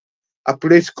Canaan, a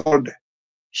place called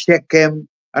Shechem,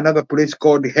 another place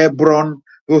called Hebron.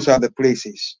 Those are the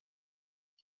places.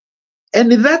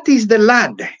 And that is the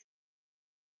land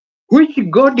which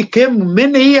God came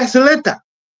many years later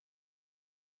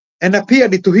and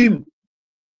appeared to him.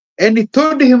 And he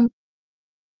told him,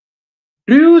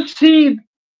 do you see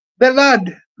the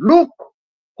land? Look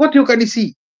what you can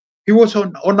see. He was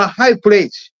on a high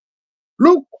place.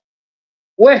 Look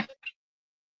west,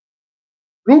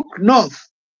 look north,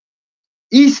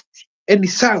 east, and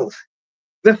south.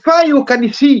 The far you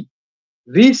can see,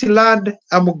 this land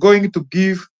I'm going to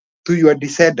give to your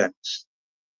descendants.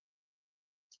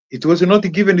 It was not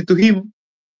given to him,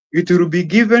 it will be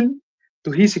given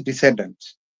to his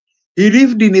descendants. He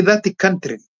lived in that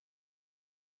country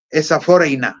as a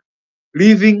foreigner,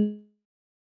 living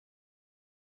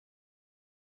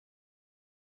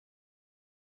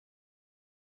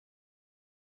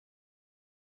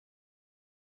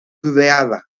to the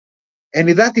other. And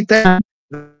at that time,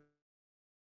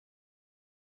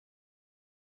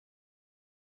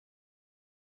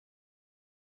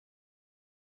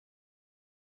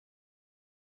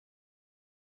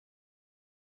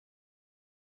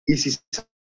 is his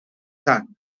son.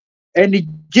 And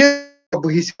Jacob,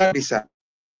 his son,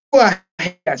 who are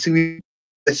with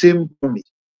the same promise.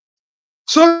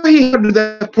 So he had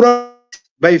the promise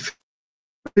by faith,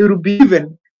 he will be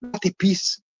given a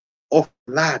piece of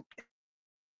land.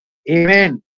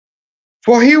 Amen.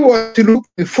 For he was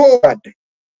looking forward.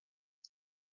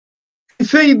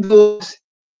 Faith was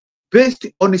based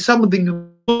on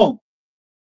something more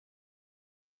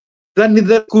than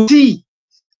they could see,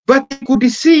 but he could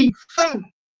see far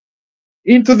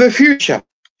into the future.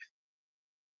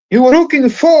 He was looking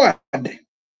forward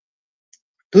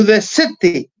to the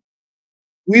city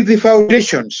with the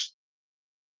foundations,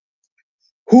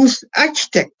 whose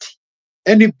architect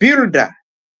and builder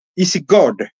is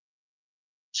God.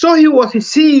 So he was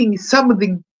seeing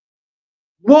something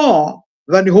more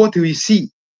than what we see.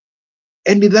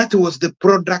 And that was the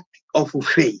product of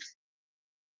faith.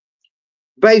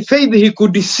 By faith, he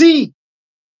could see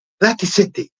that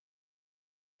city.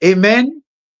 Amen.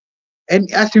 And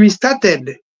as we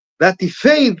started, that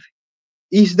faith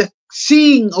is the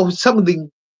seeing of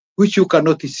something which you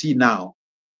cannot see now.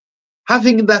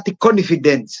 Having that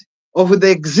confidence of the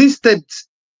existence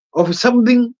of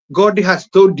something God has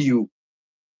told you.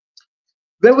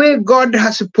 The way God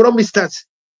has promised us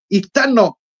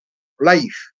eternal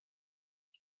life,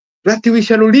 that we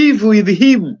shall live with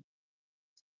him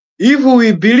if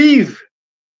we believe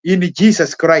in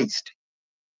Jesus Christ.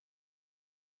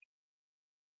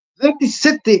 That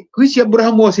city which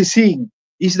Abraham was seeing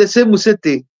is the same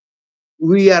city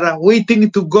we are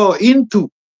waiting to go into.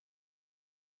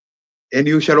 And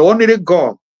you shall only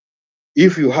go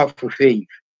if you have faith.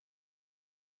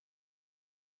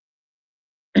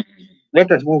 Let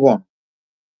us move on.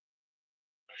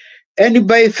 And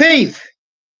by faith,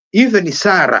 even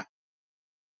Sarah,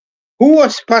 who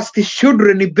was past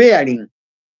children bearing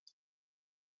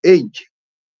age,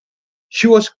 she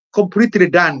was completely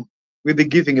done with the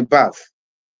giving birth.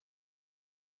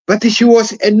 But she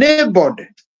was enabled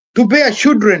to bear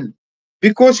children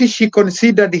because she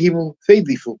considered him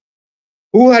faithful,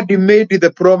 who had made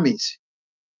the promise.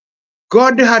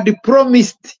 God had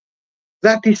promised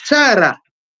that Sarah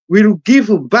will give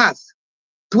birth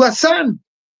to a son.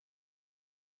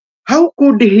 How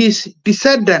could his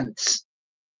descendants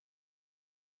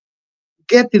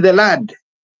get the land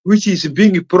which is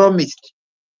being promised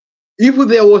if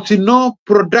there was no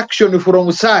production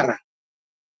from Sarah?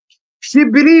 She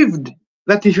believed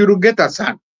that she would get a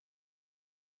son.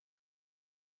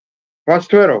 Verse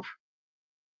 12.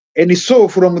 And so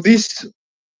from this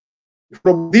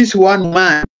one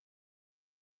man,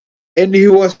 and he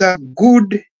was as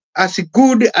good as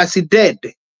dead.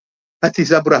 That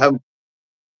is Abraham.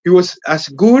 He was as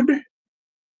good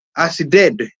as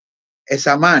dead as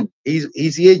a man.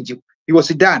 His age, he was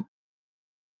done.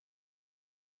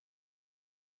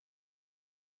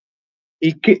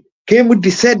 He came with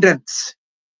descendants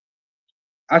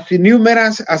as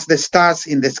numerous as the stars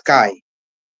in the sky,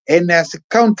 and as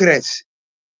countless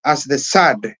as the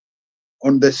sand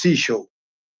on the seashore.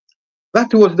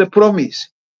 That was the promise.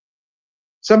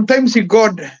 Sometimes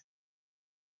God,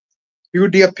 he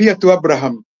would appear to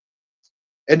Abraham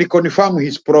and confirm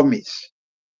his promise.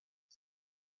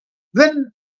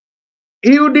 Then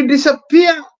he would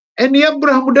disappear, and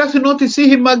Abraham does not see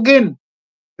him again.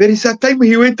 There is a time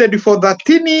he waited for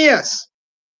 13 years.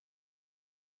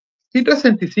 He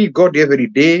doesn't see God every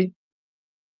day,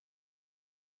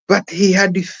 but he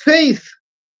had faith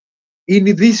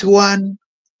in this one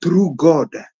true God.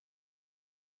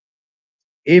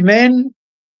 Amen.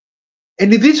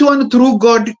 And this one true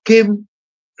God came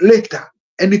later,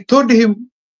 and he told him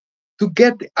to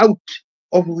get out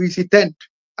of his tent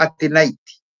at the night.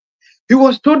 He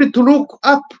was told to look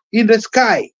up in the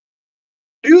sky.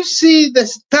 Do you see the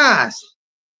stars?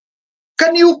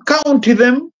 Can you count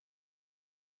them?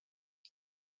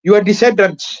 Your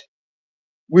descendants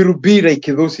will be like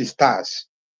those stars.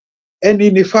 And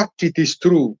in fact, it is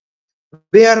true.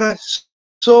 There are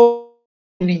so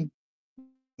many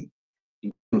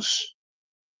news.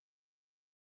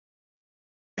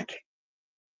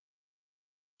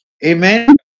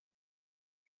 Amen.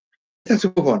 Let's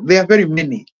move on. There are very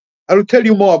many. I will tell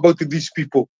you more about these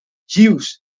people.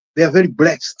 Jews, they are very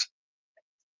blessed.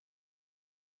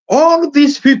 All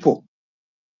these people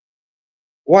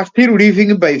were still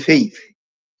living by faith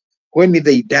when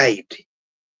they died.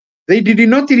 They did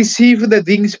not receive the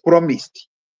things promised.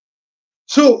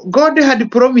 So God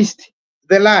had promised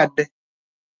the land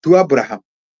to Abraham.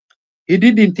 He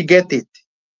didn't get it.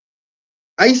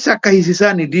 Isaac, his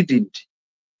son, didn't.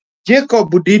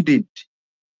 Jacob didn't.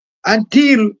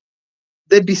 Until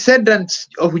the descendants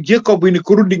of Jacob,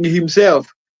 including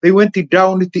himself, they went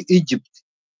down to Egypt.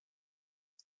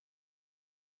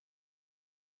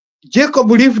 Jacob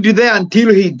lived there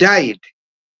until he died.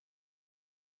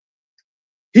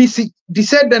 His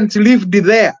descendants lived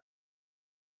there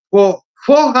for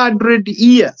 400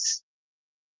 years.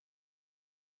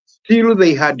 Still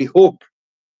they had the hope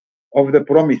of the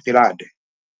promised land.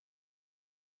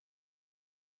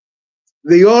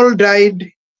 They all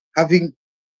died having,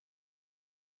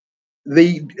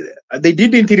 they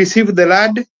didn't receive the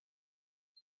land.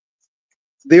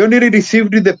 They only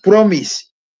received the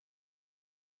promise,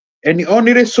 and he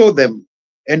only saw them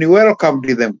and welcomed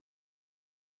them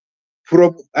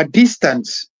from a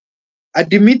distance,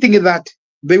 admitting that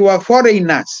they were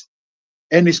foreigners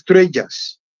and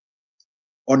strangers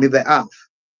on the earth.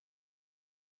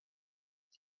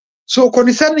 So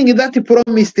concerning that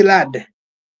promised land,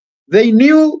 they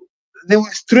knew there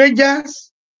were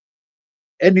strangers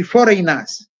and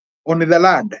foreigners on the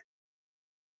land,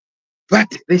 but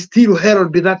they still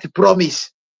held that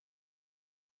promise.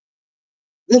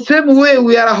 The same way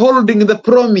we are holding the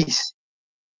promise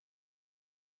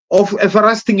of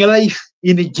everlasting life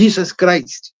in Jesus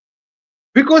Christ,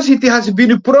 because it has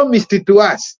been promised to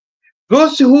us.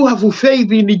 Those who have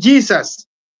faith in Jesus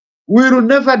will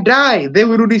never die. They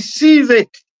will receive it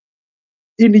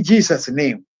in Jesus'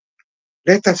 name.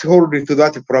 Let us hold to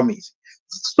that promise.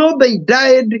 So they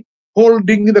died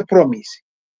holding the promise.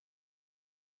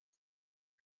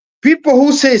 People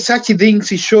who say such things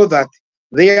show that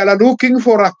they are looking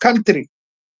for a country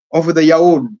of their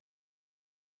own.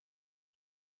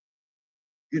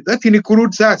 That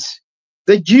includes us.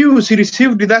 The Jews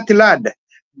received that land,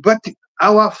 but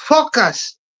our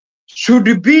focus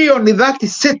should be on that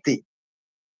city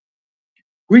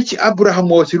which Abraham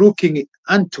was looking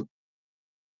unto.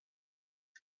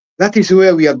 That is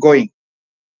where we are going.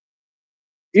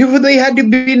 If they had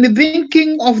been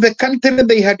thinking of the country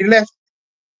they had left,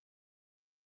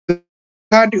 they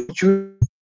had to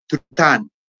return.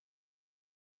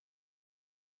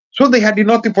 So they had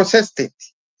not possessed it.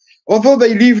 Although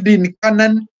they lived in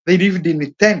Canaan, they lived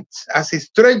in tents as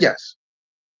strangers.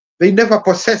 They never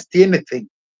possessed anything.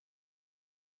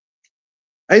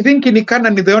 I think in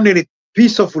Canaan, the only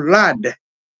piece of land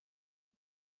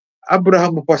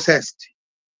Abraham possessed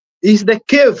is the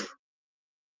cave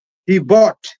he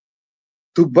bought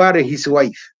to bury his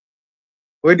wife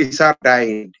when Sarah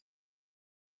died.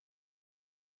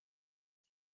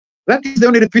 That is the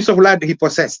only piece of land he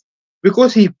possessed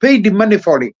because he paid the money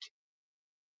for it.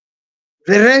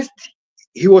 The rest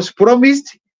he was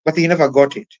promised, but he never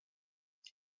got it.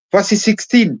 Verse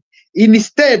 16,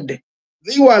 instead,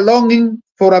 they were longing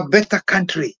for a better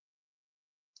country.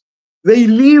 They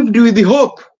lived with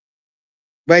hope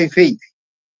by faith,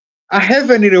 a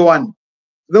heavenly one.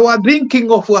 They were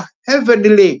thinking of a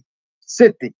heavenly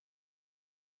city.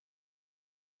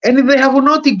 And they have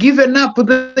not given up.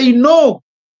 They know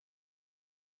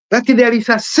that there is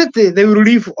a city they will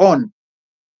live on.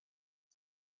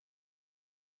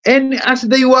 And as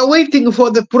they were waiting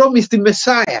for the promised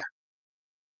Messiah,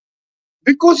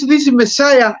 because this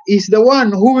Messiah is the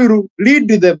one who will lead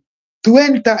them to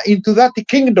enter into that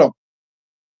kingdom,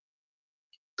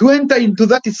 to enter into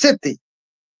that city,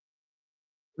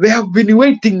 they have been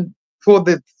waiting for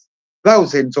the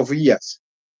thousands of years.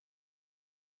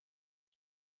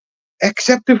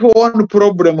 Except for one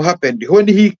problem happened. When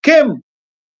he came,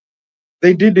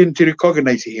 they didn't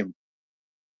recognize him.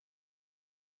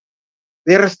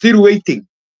 They are still waiting.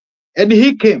 And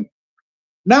he came.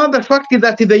 Now the fact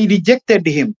that they rejected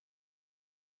him,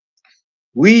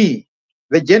 we,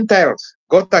 the Gentiles,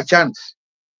 got a chance.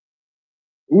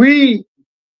 We,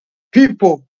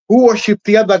 people who worship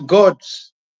the other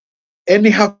gods and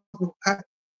have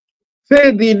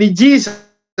faith in Jesus,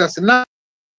 now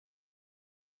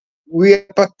we are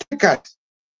partakers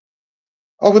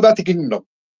of that kingdom.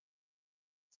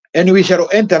 And we shall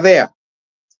enter there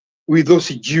with those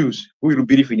Jews who will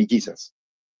believe in Jesus.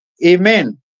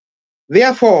 Amen.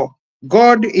 Therefore,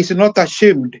 God is not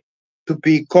ashamed to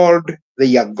be called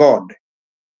their God,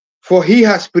 for he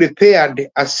has prepared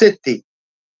a city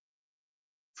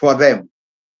for them.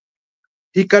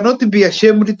 He cannot be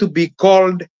ashamed to be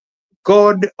called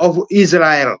God of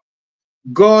Israel,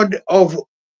 God of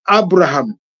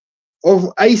Abraham,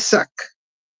 of Isaac,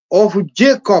 of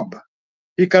Jacob.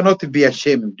 He cannot be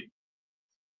ashamed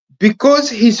because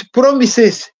his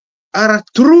promises are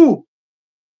true,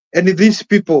 and these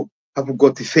people have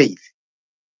got faith.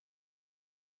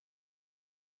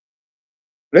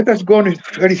 Let us go on with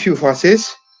very few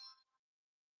verses.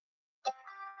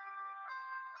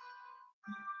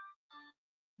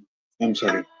 I'm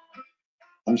sorry.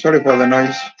 I'm sorry for the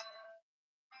noise.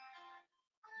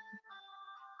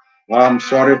 I'm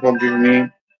sorry, forgive me.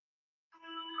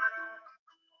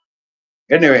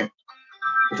 Anyway,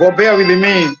 bear with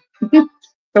me.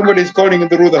 Somebody is calling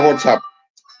through the WhatsApp.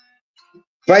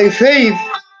 By faith,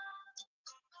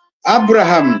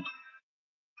 Abraham,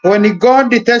 when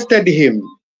God tested him,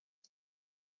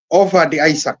 offered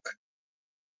Isaac.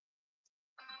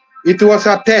 It was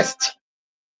a test.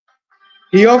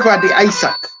 He offered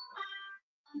Isaac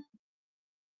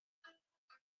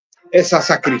as a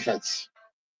sacrifice.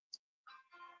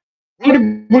 Very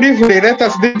briefly, let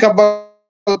us think about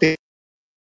it.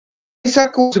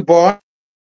 Isaac was born,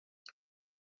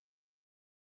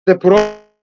 the prophet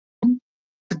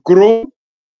grew,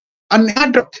 an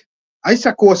adult.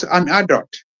 Isaac was an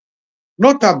adult,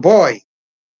 not a boy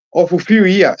of a few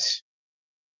years.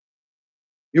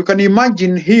 You can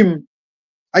imagine him,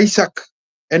 Isaac,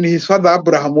 and his father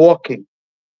Abraham walking,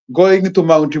 going to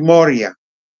Mount Moriah,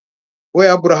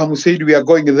 where Abraham said, we are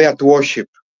going there to worship.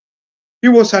 He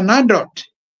was an adult,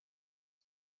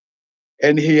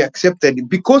 and he accepted it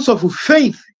because of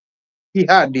faith he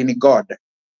had in God.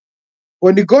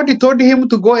 When God told him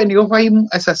to go and offer him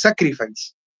as a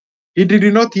sacrifice, he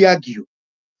did not argue.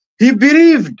 He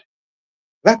believed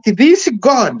that this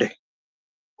God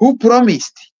who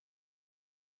promised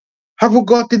have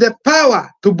got the power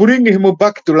to bring him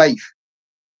back to life.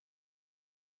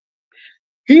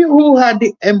 He who had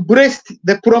embraced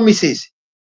the promises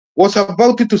was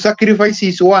about to sacrifice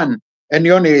his one and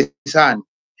only son,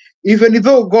 even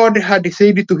though God had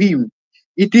said to him,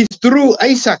 it is through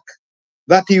Isaac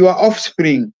that your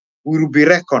offspring will be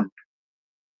reckoned.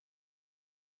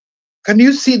 Can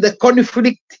you see the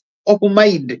conflict of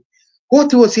mind?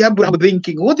 What was Abraham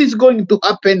thinking? What is going to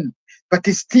happen? But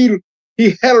still,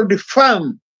 he held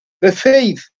firm the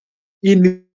faith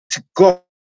in God,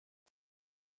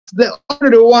 the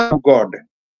only one of God.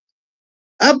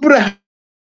 Abraham,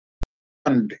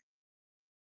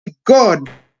 God,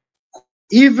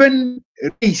 even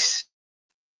raised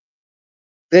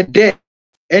the dead,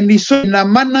 and he saw in a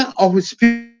manner of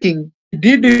speaking, he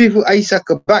did give Isaac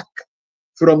back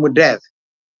from death.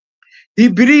 He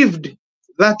believed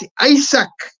that Isaac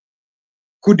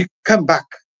could come back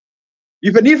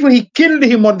Even if he killed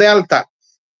him on the altar,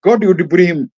 God would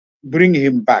bring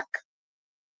him back.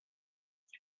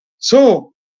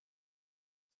 So,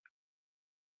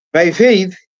 by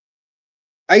faith,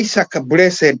 Isaac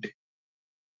blessed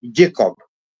Jacob.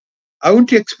 I want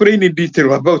to explain in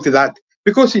detail about that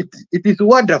because it is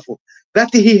wonderful that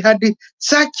he had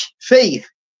such faith.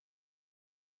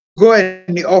 Go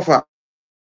and offer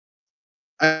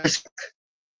Isaac.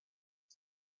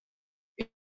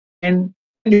 And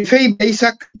in faith,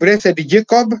 Isaac blessed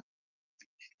Jacob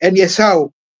and Esau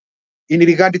in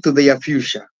regard to their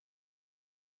future.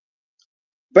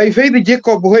 By faith,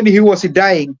 Jacob, when he was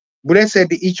dying,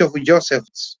 blessed each of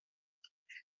Joseph's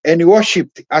and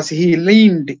worshipped as he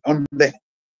leaned on the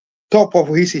top of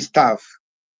his staff.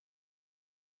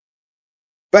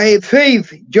 By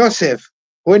faith, Joseph,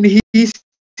 when his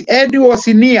end was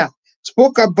near,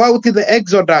 spoke about the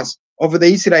exodus of the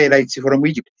Israelites from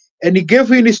Egypt, and he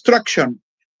gave instruction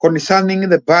concerning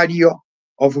the burial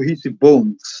of his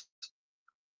bones.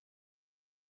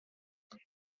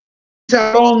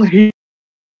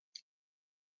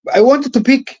 I wanted to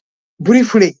pick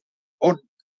briefly on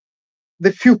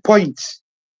the few points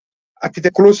at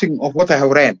the closing of what I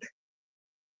have read.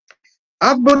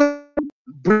 Abraham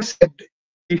blessed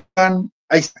his son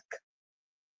Isaac.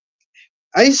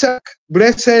 Isaac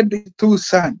blessed two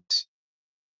sons,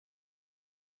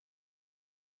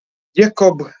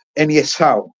 Jacob and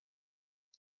Esau.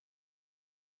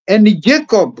 And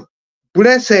Jacob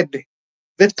blessed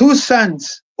the two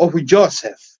sons of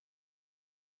Joseph.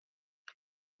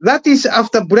 That is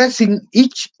after blessing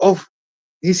each of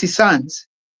his sons.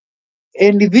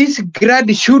 And these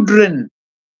grandchildren,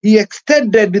 he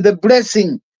extended the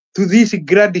blessing to these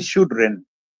grandchildren.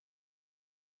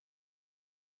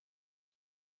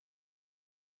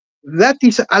 That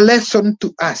is a lesson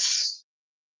to us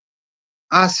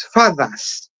as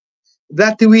fathers,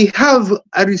 that we have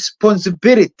a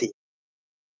responsibility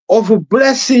of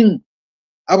blessing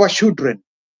our children.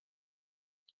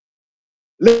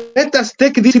 Let us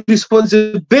take this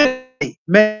responsibility,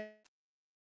 men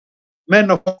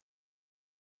of God,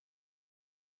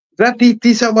 that it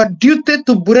is our duty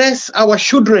to bless our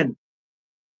children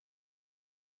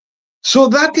so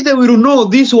that they will know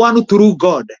this one true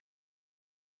God.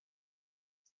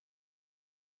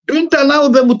 Don't allow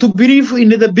them to believe in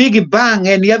the Big Bang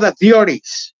and the other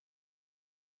theories.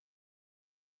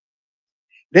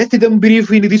 Let them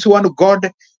believe in this one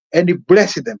God and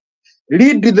bless them.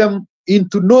 Lead them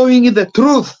into knowing the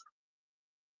truth,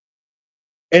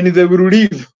 and they will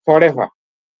live forever.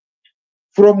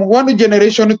 From one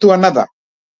generation to another,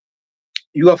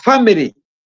 your family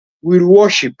will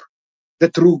worship the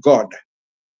true God.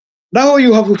 Now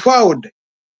you have found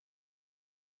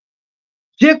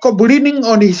Jacob leaning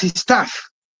on his staff,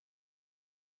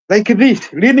 like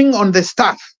this, leaning on the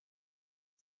staff.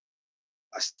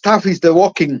 A staff is the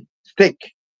walking stick.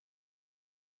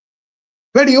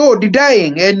 Very old,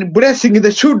 dying, and blessing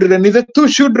the children, the two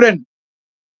children.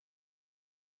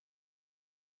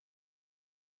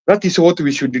 That is what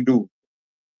we should do.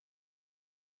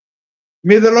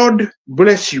 May the Lord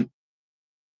bless you.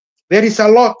 There is a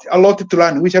lot to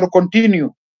learn. We shall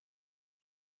continue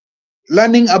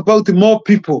learning about more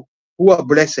people who are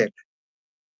blessed.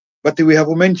 But we have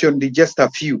mentioned just a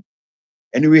few.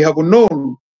 And we have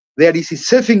known there is a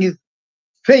saving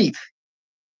faith.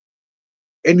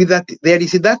 And that there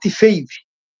is that faith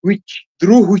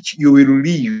through which you will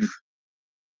live.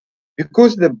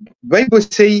 Because the Bible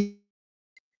says,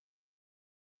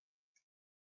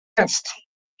 "Just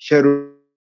shall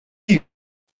live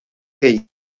faith."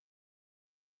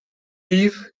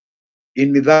 Live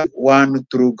in that one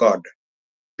true God.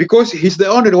 Because he's the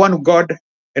only one God,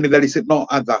 and there is no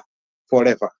other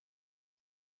forever.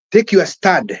 Take your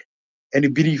stand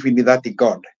and believe in that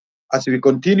God. As we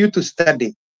continue to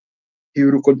study, he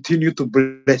will continue to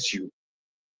bless you.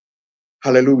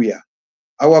 Hallelujah.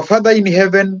 Our Father in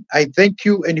heaven, I thank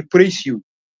you and praise you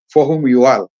for whom you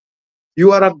are.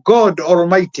 You are a God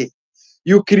Almighty.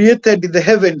 You created the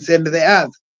heavens and the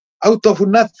earth out of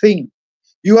nothing.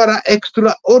 You are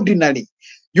extraordinary.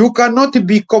 You cannot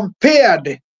be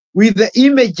compared with the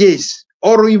images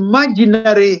or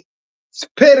imaginary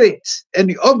spirits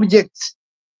and objects.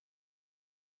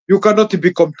 You cannot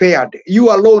be compared.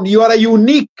 You alone, you are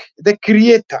unique, the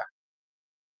creator.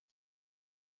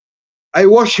 I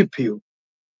worship you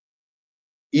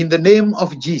in the name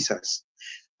of Jesus.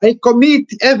 I commit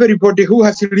everybody who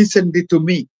has listened to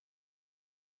me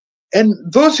and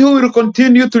those who will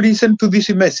continue to listen to this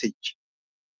message,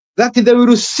 that they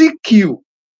will seek you.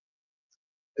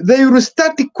 They will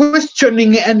start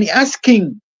questioning and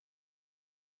asking,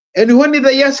 And when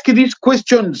they ask these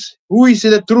questions, who is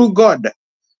the true God?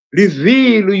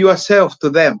 Reveal yourself to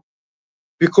them,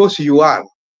 because you are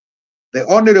the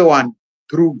only one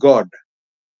true God.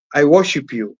 I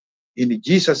worship you in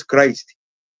Jesus Christ,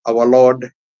 our Lord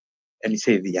and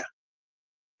Savior.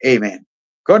 Amen.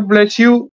 God bless you.